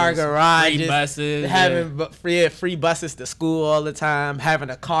 free buses, having free buses to school all the time, having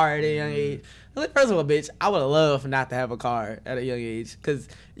a car at a young age. Like, first of all, bitch, I would love not to have a car at a young age because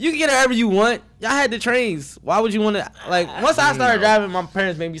you can get wherever you want. Y'all had the trains. Why would you want to? Like, once I started driving, my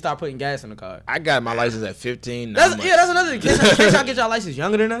parents made me start putting gas in the car. I got my license at 15. That's another thing. Can't y'all get y'all license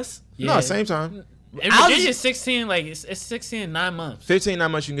younger than us? Yeah. No, same time. In Virginia, 16, like it's 16 in 9 months. 15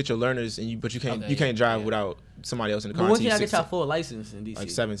 9 months you can get your learners, but you can't drive without somebody else in the car. But when can I get y'all full license in DC? Like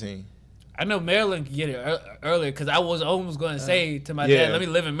 17. I know Maryland can get it earlier because I was almost going to say to my dad, let me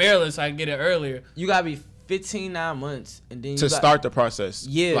live in Maryland so I can get it earlier. You gotta be 15 9 months and then start the process.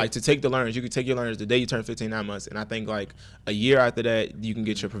 Yeah, like to take the learners, you can take your learners the day you turn 15 9 months, and I think like a year after that you can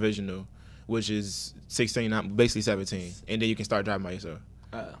get your provisional, which is 16, basically 17, and then you can start driving by yourself.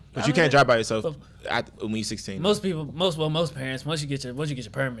 But you can't drive by yourself when you're 16. Most parents, once you get your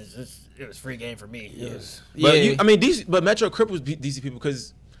permits, it was free game for me. Yes. But Metro cripples DC people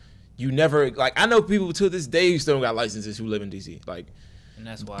because you never I know people to this day who still don't got licenses who live in DC. And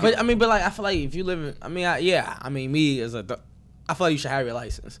that's why. But I feel like if you live in, me as I feel like you should have your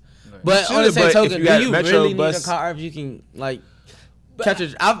license. Right. But on the same token, do you really need a car if you can catch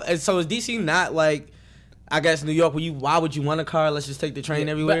a? So is DC not like? I guess New York, why would you want a car? Let's just take the train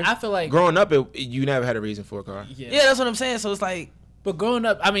everywhere. But I feel like growing up, you never had a reason for a car. Yeah, that's what I'm saying. So it's like, but growing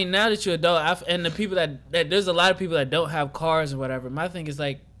up, I mean, now that you're adult, and the people that there's a lot of people that don't have cars or whatever. My thing is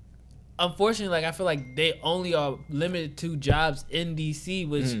like, unfortunately, I feel like they only are limited to jobs in DC,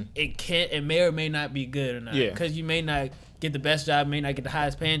 which it may or may not be good or not. Yeah. Because you may not get the best job, may not get the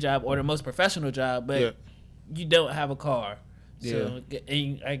highest paying job or the most professional job, but you don't have a car. So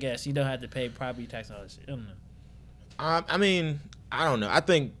I guess you don't have to pay property tax and all that shit. I don't know. I don't know.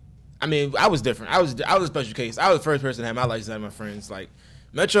 I was different. I was a special case. I was the first person to have my license out of my friends. Like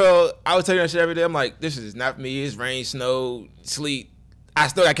Metro, I was taking that shit every day. I'm like, this is not for me. It's rain, snow, sleet. I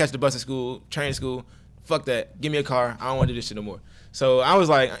still got to catch the bus to school, train to school. Fuck that. Give me a car. I don't want to do this shit no more. So I was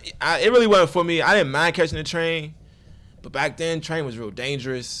like, it really wasn't for me. I didn't mind catching the train, but back then, train was real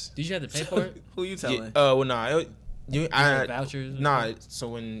dangerous. Did you have to pay for it? Who you telling? Yeah, well, nah. You had vouchers? Nah, so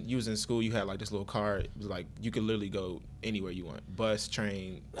when you was in school, you had like this little card. It was like you could literally go anywhere you want, bus,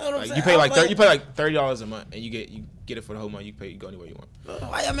 train. Like, you pay like $30 a month, and you get it for the whole month. You go anywhere you want.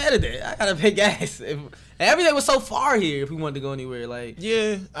 Why y'all mad at that? I gotta pay gas. Everything was so far here. If we wanted to go anywhere, like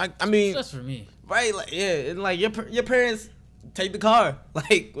yeah, I mean that's for me, right? Like yeah, and like your parents take the car.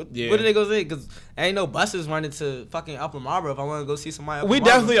 Like what did they go say? Because ain't no buses running to fucking Upper Marlboro if I want to go see somebody. We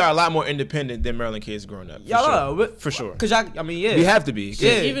definitely are a lot more independent than Maryland kids growing up. Y'all are for sure. Cause y'all, I mean, yeah, we have to be.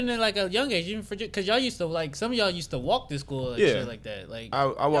 Yeah, even in like a young age, even because y'all used to like some of y'all used to walk to school and shit like that. Like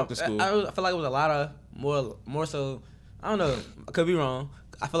I walked to school. I feel like it was a lot of more so. I don't know. I could be wrong.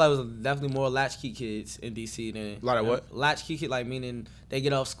 I feel like it was definitely more latchkey kids in DC than a lot of what? Latchkey kid, like meaning they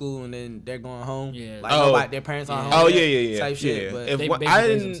get off school and then they're going home. Yeah. Like nobody, their parents aren't home. Oh yet, yeah. Type shit. Yeah. But they I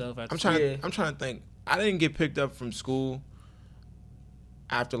didn't. themselves I'm trying to think. I didn't get picked up from school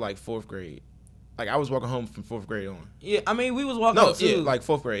after like 4th grade. Like I was walking home from 4th grade on. Yeah, I mean we was walking home too. Yeah, like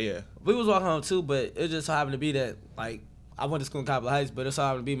 4th grade. Yeah. We was walking home too, but it just so happened to be that like I went to school in Capitol Heights, but it so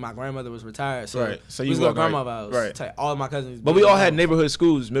happened to be my grandmother was retired, so right. So we you was going to grandma's house. Right. All of my cousins. But we all had neighborhood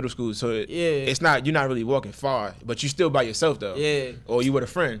schools, middle schools, so it's not you're not really walking far, but you still by yourself though. Yeah. Or you with a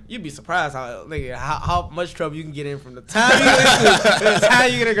friend. You'd be surprised how much trouble you can get in from the time you get to the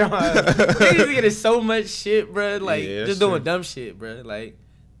time you get to grandma's house. Niggas get in so much shit, bro. Like just doing dumb shit, bro. Like,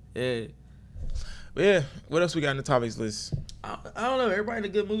 yeah. But yeah. What else we got in the topics list? I don't know. Everybody in a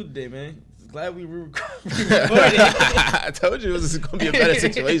good mood today, man. Glad we recorded. I told you it was gonna be a better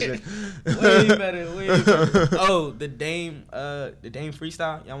situation. Way better. Oh, the Dame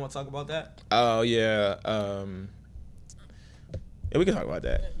freestyle. Y'all want to talk about that? Oh yeah. Yeah, we can talk about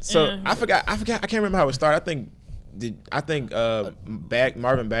that. So I forgot. I can't remember how it started. I think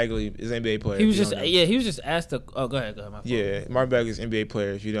Marvin Bagley is an NBA player. He was just asked to. Oh, go ahead. My fault. Yeah, Marvin Bagley is an NBA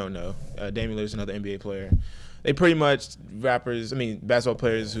player. If you don't know, Damian Lillard is another NBA player. They pretty much basketball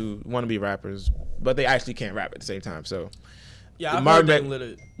players who want to be rappers, but they actually can't rap at the same time. So yeah, I've heard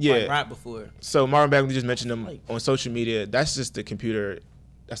Damian Lillard rap before. So Marvin Bagley just mentioned them on social media. That's just the computer.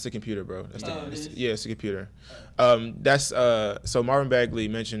 That's the computer, bro. It's the computer. So Marvin Bagley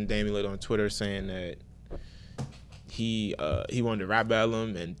mentioned Damian Lillard on Twitter saying that he wanted to rap battle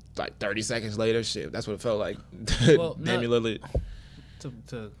him, and like 30 seconds later, shit, that's what it felt like. Well, Damian Lillard.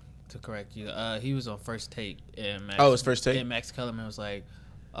 To correct you, he was on First Take, and Max. Oh, it was First Take. And Max Kellerman was like,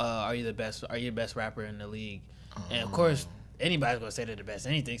 "Are you the best? Are you the best rapper in the league?" And of course, anybody's gonna say they're the best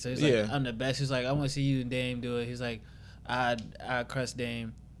anything. So he's like, "I'm the best." He's like, "I want to see you and Dame do it." He's like, "I crushed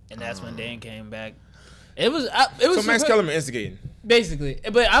Dame," and that's when Dame came back. It was so Max Kellerman instigating. Basically,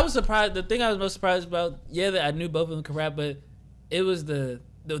 but I was surprised. The thing I was most surprised about, that I knew both of them could rap, but it was the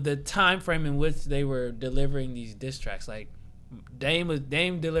time frame in which they were delivering these diss tracks. Like Dame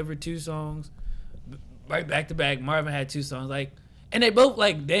delivered 2 songs right back to back. Marvin had 2 songs, and they both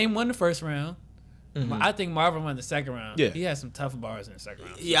Dame won the first round. Mm-hmm. I think Marvin won the second round. Yeah, he had some tough bars in the second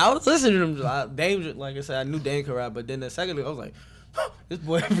round. Yeah, I was listening to him. Dame, like I said, I knew Dame could rap, but then the second, I was like, this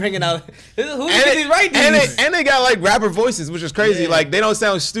boy bringing out who gets these right dudes? And they got rapper voices, which is crazy. Yeah. They don't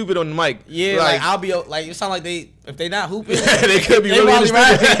sound stupid on the mic. Yeah, I'll be it sound like if they not hooping, they could be really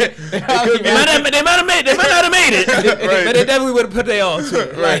rapping. They might not have made it, right. But they definitely would have put their all to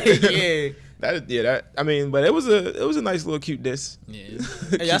it. Right? But it was a nice little cute diss. Yeah.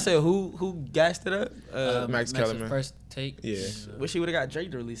 And y'all said who gassed it up? Max Kellerman. First Take. Yeah. Wish he would have got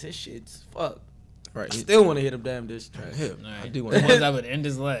Drake to release his shits. Fuck. Right. I still want to hit him damn diss track. Right. I do want to. That would end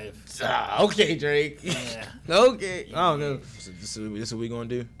his life. Okay, Drake. Yeah. Okay. I don't know. This is what we gonna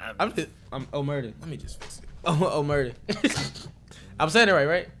do. I'm O'Murder. Let me just fix it. O'Murder. I'm saying it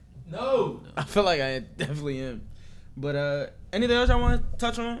right? No. I feel like I definitely am. But anything else I want to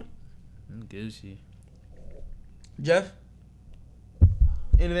touch on? I'm Gucci. Jeff?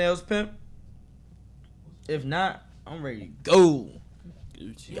 Anything else, pimp? If not, I'm ready to go.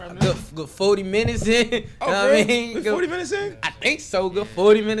 Good 40 minutes in. Oh, you know what I mean? Good 40 minutes in? I think so. Good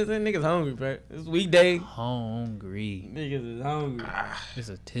 40 minutes in. Niggas hungry, bro. It's weekday. Hungry. Niggas is hungry. It's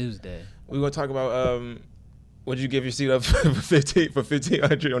a Tuesday. We gonna talk about would you give your seat up for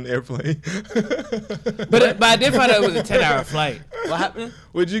 1,500 on the airplane? but I did find out it was a 10-hour flight. What happened?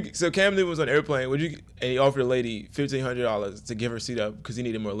 So Cam Newton was on the airplane. And he offered a lady $1,500 to give her seat up because he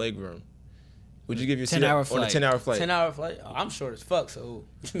needed more leg room. Would you give your 10-hour seat on a flight. 10-hour flight? 10-hour flight. Oh, I'm short as fuck, so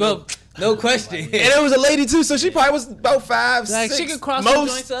Well, no question. And it was a lady too, so she probably was about 5, like 6. she could cross the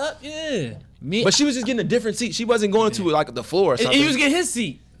most. joints up. Yeah. Me. But she was just getting a different seat. She wasn't going to like the floor or and something. he was getting his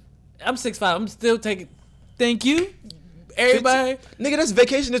seat. I'm 6'5". I'm still taking. Thank you, everybody. Nigga, that's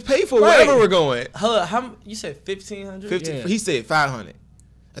vacation is paid for Right. wherever we're going. Hold up, how you said 1,500? 15. Yeah. He said 500,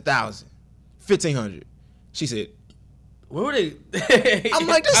 1,000, 1,500. She said, Where were they? I'm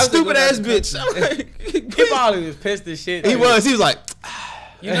like, this I was stupid ass thinking bitch. I'm like, He probably was pissed as shit. he was like,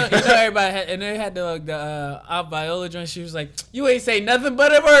 You know, everybody had, and they had the Viola joint. She was like, "You ain't say nothing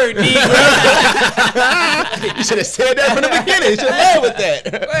but a word, Negro." you should have said that from the beginning. You should have led with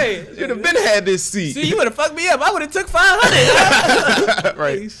that. Wait. Should have been had this seat. See, you would have fucked me up. I would have took 500.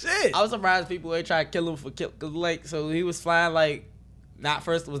 Right. Shit. I was surprised people ain't try to kill him for cause like so he was flying like not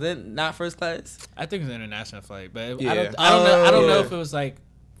first class. I think it was an international flight, but Yeah. I don't know. I don't know Yeah. if it was like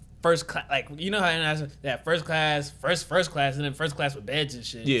first class. Like you know how international first class, and then first class with beds and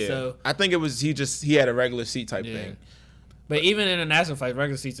shit. Yeah. So, I think it was he had a regular seat type yeah. thing. But even international flights,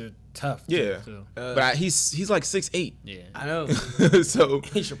 regular seats are tough. too, Yeah. so, But he's like 6'8". yeah. I know. So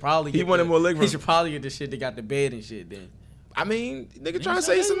He should probably. He get wanted the- more leg room. He should probably get the shit that got the bed and shit. Then I mean, nigga trying to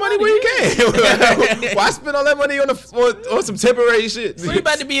so save they some money, money where you can. Why spend all that money on some temporary shit? So you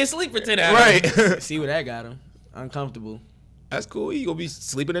about to be asleep for 10 hours. Right. see what that got him. Uncomfortable. That's cool. He gonna be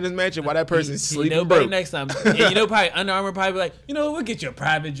sleeping in his mansion while that person's You sleeping know better broke. next time. And you know, probably Under Armour probably be like, you know, we'll get you a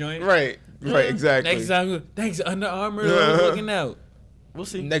private joint. Right. Right. Exactly. Next time, thanks Under Armour, Uh-huh. looking out. We'll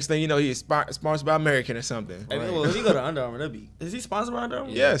see. Next thing you know, he's sponsored by American or something. Hey, well, if he go to Under Armour, is he sponsored by Under Armour?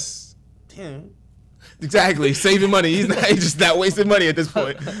 Yes. Damn. Exactly. Saving money. He's just not wasting money at this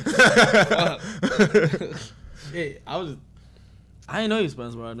point. Yeah, I didn't know he was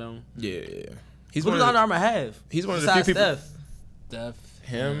sponsored by Under Armour. Yeah. He's Who one does of Under Armour have? he's one of the few Besides people. Steph? Stuff.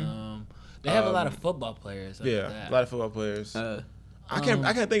 Him. They have a lot of football players. Like Yeah, that. a lot of football players. Uh, I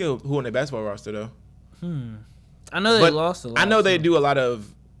can't think of who on their basketball roster though. I know they But lost a lot. I know they too. do a lot of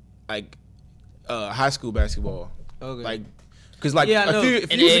like high school basketball. okay. Like, cause like Yeah, I know. a few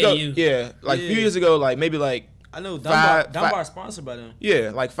In years ago, AAU. yeah, like a few Yeah. years ago, like maybe like I know five- Dunbar sponsored by them.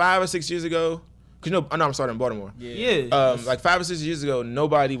 yeah, like 5 or 6 years ago. Cause I know I'm starting in Baltimore. Yeah. Like 5 or 6 years ago,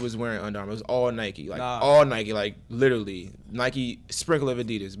 nobody was wearing Under Armour. It was all Nike, like Nah. all Nike, like literally Nike sprinkle of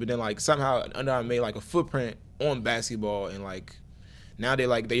Adidas. But then like somehow Under Armour made like a footprint on basketball, and like now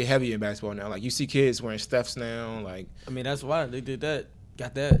they heavy in basketball now. Like you see kids wearing Steph's now, like I mean, that's why they did that.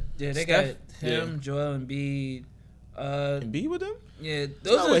 Got that. Yeah, they Steph? got him, Joel Embiid. and be with them. Yeah,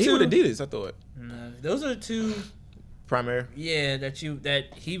 Those those are he two. with Adidas, I thought. No, those are two. Primary. Yeah, that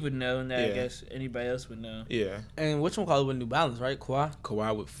he would know, and that I Yeah. guess anybody else would know. Yeah. And which one called it with New Balance, right? Kawhi.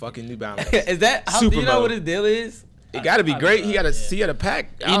 Kawhi with fucking New Balance. Is that how? Do Super you know mode. what his deal is? It got to be great. He got to Yeah.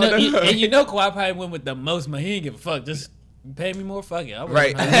 pack. I You don't know, know. and you know, Kawhi probably went with the most money. He didn't give a fuck. Just pay me more. Fuck it. I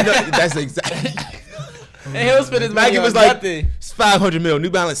Right. wasn't- You know, that's exactly. And he'll spend his money Nike on was like, nothing. it's 500 mil. New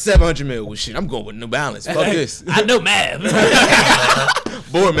Balance 700 mil. Well, shit, I'm going with New Balance. Fuck this. I know math.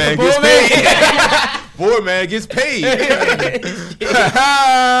 Board man Board gets man. paid. Board man gets paid. That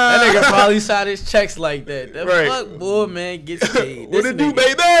nigga probably shot his checks like that. That Right. fuck boy man gets paid. What This it do, nigga-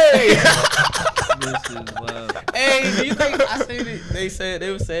 baby? This is wild. Hey, do you think I seen it?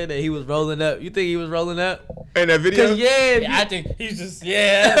 They were saying that he was rolling up. You think he was rolling up? In that video? Cause yeah, Yeah, I think he's just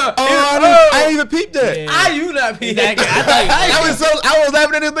yeah. Oh, I didn't even peep that. Yeah. I you not be Exactly. I thought I was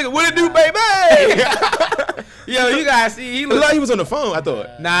laughing at this nigga. What it do, baby? Yo, you guys see he It looked look like he was on the phone. I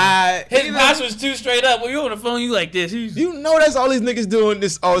thought. nah. his he look- box was too straight up. When you on the phone, you like this. He's You know that's all these niggas doing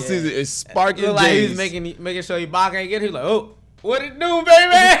this all season is sparking look like he was J's. making sure he Ibaka ain't get. He like, oh, what it do,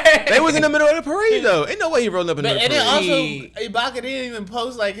 baby? They was in the middle of the parade though. Ain't no way he rolled up in the But, middle and of the then parade. also, Ibaka didn't even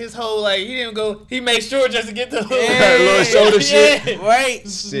post like his whole like he didn't go. He made sure just to get the Yeah. Little shoulder shit. Right.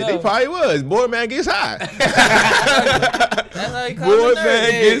 Shit, No. they probably was. Boy man gets high. That's how he called Boy him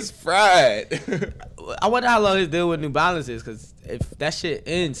man nerd. gets fried. I wonder how long his deal with New Balance is, cause if that shit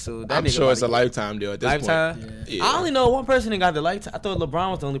ends, so that I'm nigga sure it's a about to lifetime deal at this lifetime. point. Yeah. Yeah. I only know one person that got the lifetime. I thought LeBron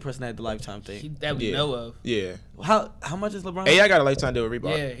was the only person that had the lifetime He, thing. that we Yeah. know of. Yeah. How much is LeBron? Hey, I got a lifetime deal with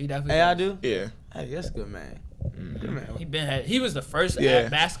Reebok. Yeah, he definitely. Hey, I does. do. Yeah. Hey, that's good, man. Good man. He was the first Yeah.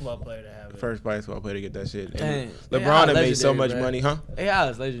 basketball player to have it. First basketball player to get that shit. And Dang. LeBron Yeah, had made so legendary, much bruh. money, huh? AI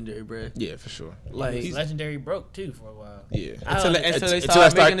is legendary, bro. Yeah, for sure. Like He was legendary broke too for a while. Yeah. until they Until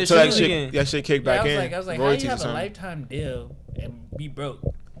started making the until that shoes shit, again. that shit kicked Yeah, back in. I was like, how royalties you or have a something. lifetime deal and be broke?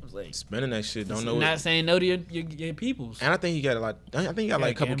 I was like, Spending that shit, don't know. not What, saying no to your peoples. and I think he got a lot. I think he got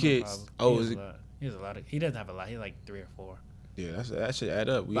like a couple gambling kids. problem. Oh, He is has it? a lot. He has a lot of. He doesn't have a lot. He has like 3 or 4. Yeah, that should add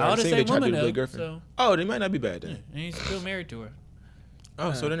up. We But all already the seen they same tried to woman do though. Blake Griffin. So Oh, they might not be bad then. and he's still married to her.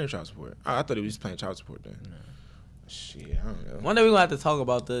 Oh, so then they're child support. I thought he was playing child support then. No. Shit, I don't know. One day we're gonna have to talk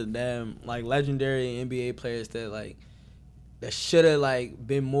about the damn like legendary NBA players that should have like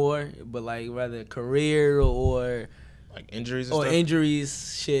been more, but like rather career or like injuries or stuff?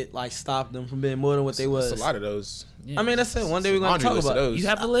 Injuries shit like stopped them from being more than what they was. That's a lot of those. Yeah. I mean, that's it. One day we're gonna talk about those. You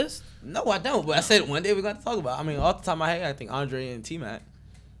have a list? No, I don't. But I said one day we're gonna talk about. I mean, off the top of my head, I think Andre and T-Mac.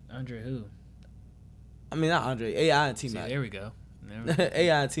 Andre who? I mean, not Andre. AI and T-Mac. There we go.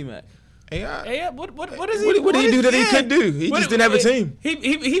 AI and T-Mac. AI, what is he? What did he do that he couldn't do? He just didn't have a team.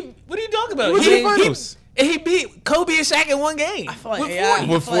 He. What are you talking about? He was in the finals. He beat Kobe and Shaq in one game. I feel like AI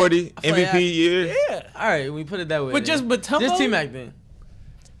with 40 MVP year. Yeah. All right, we put it that way. But just Mutombo? T-Mac then.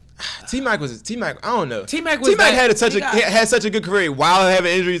 T-Mac. I don't know. T-Mac had such a good career while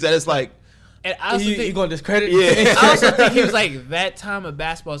having injuries that it's like. And I also think you gonna discredit? Yeah. I also think he was like that time of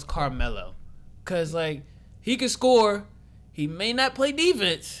basketball's Carmelo, cause like he could score, he may not play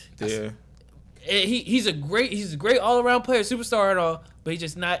defense. Yeah. He's a great all around player, superstar and all, but he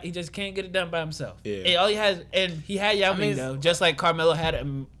just can't get it done by himself. Yeah. And all he has, and he had Yao Ming though, just like Carmelo had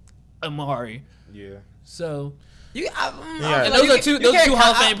Amari. Yeah. So. And those are two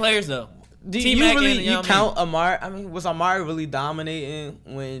Hall of Fame players though. Do you really count Amari? I mean, was Amari really dominating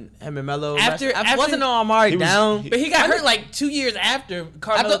when him and Melo? After wasn't no Amari down, but he got hurt like 2 years after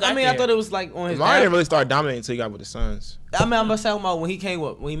Carmelo. I thought it was like on his. Amari didn't really start dominating until he got with the Suns. I mean, I'm talking about when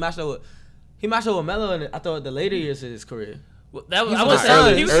he matched up with Melo in I thought the later years of his career. Well, that was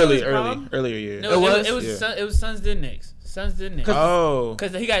earlier year. No, it was Suns then Knicks. Oh,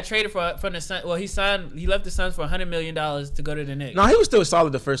 because he got traded from the Suns. Well, he left the Suns for $100 million to go to the Knicks. No, he was still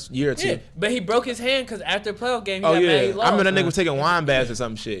solid the first year or two. Yeah, but he broke his hand because after a playoff game, he got mad. He lost. I remember that nigga was taking wine baths or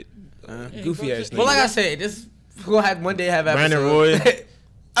some shit. Goofy ass nigga. Well, like I said, this we'll have one day have Brandon Roy.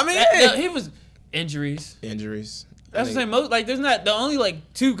 I mean, he was injuries. Injuries. That's what I'm saying. Like, there's not the only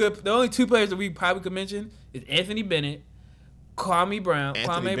two players that we probably could mention is Anthony Bennett. Kwame Brown.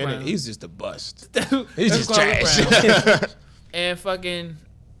 Anthony Bennett, he's just a bust. He's just trash. And fucking,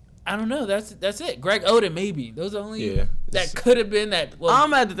 I don't know. That's it. Greg Oden, maybe. Those are only that could have been that. Well, I'm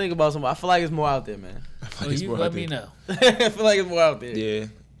gonna have to think about somebody. I feel like it's more out there, man. You let me know. I feel like it's more out there. Yeah,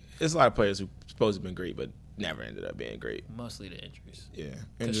 there's a lot of players who supposed to have been great, but never ended up being great. Mostly the injuries. Yeah,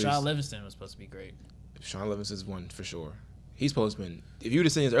 because Sean Livingston was supposed to be great. Sean Livingston's one for sure. He's supposed to been. If you would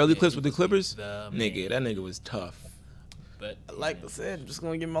have seen his early clips with the Clippers, that nigga was tough. But like I said, I'm just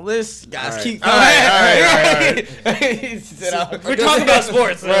gonna get my list. Guys, keep going. All right. We're talking about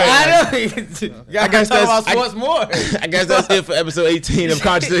sports. Right. I know. I guess talk about sports more. I guess that's it for episode 18 of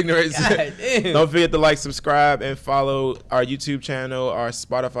Conscious Ignorance. Don't forget to like, subscribe, and follow our YouTube channel, our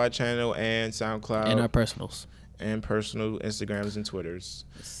Spotify channel, and SoundCloud, and our personals, and personal Instagrams and Twitters.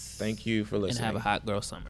 Thank you for listening. And have a hot girl summer.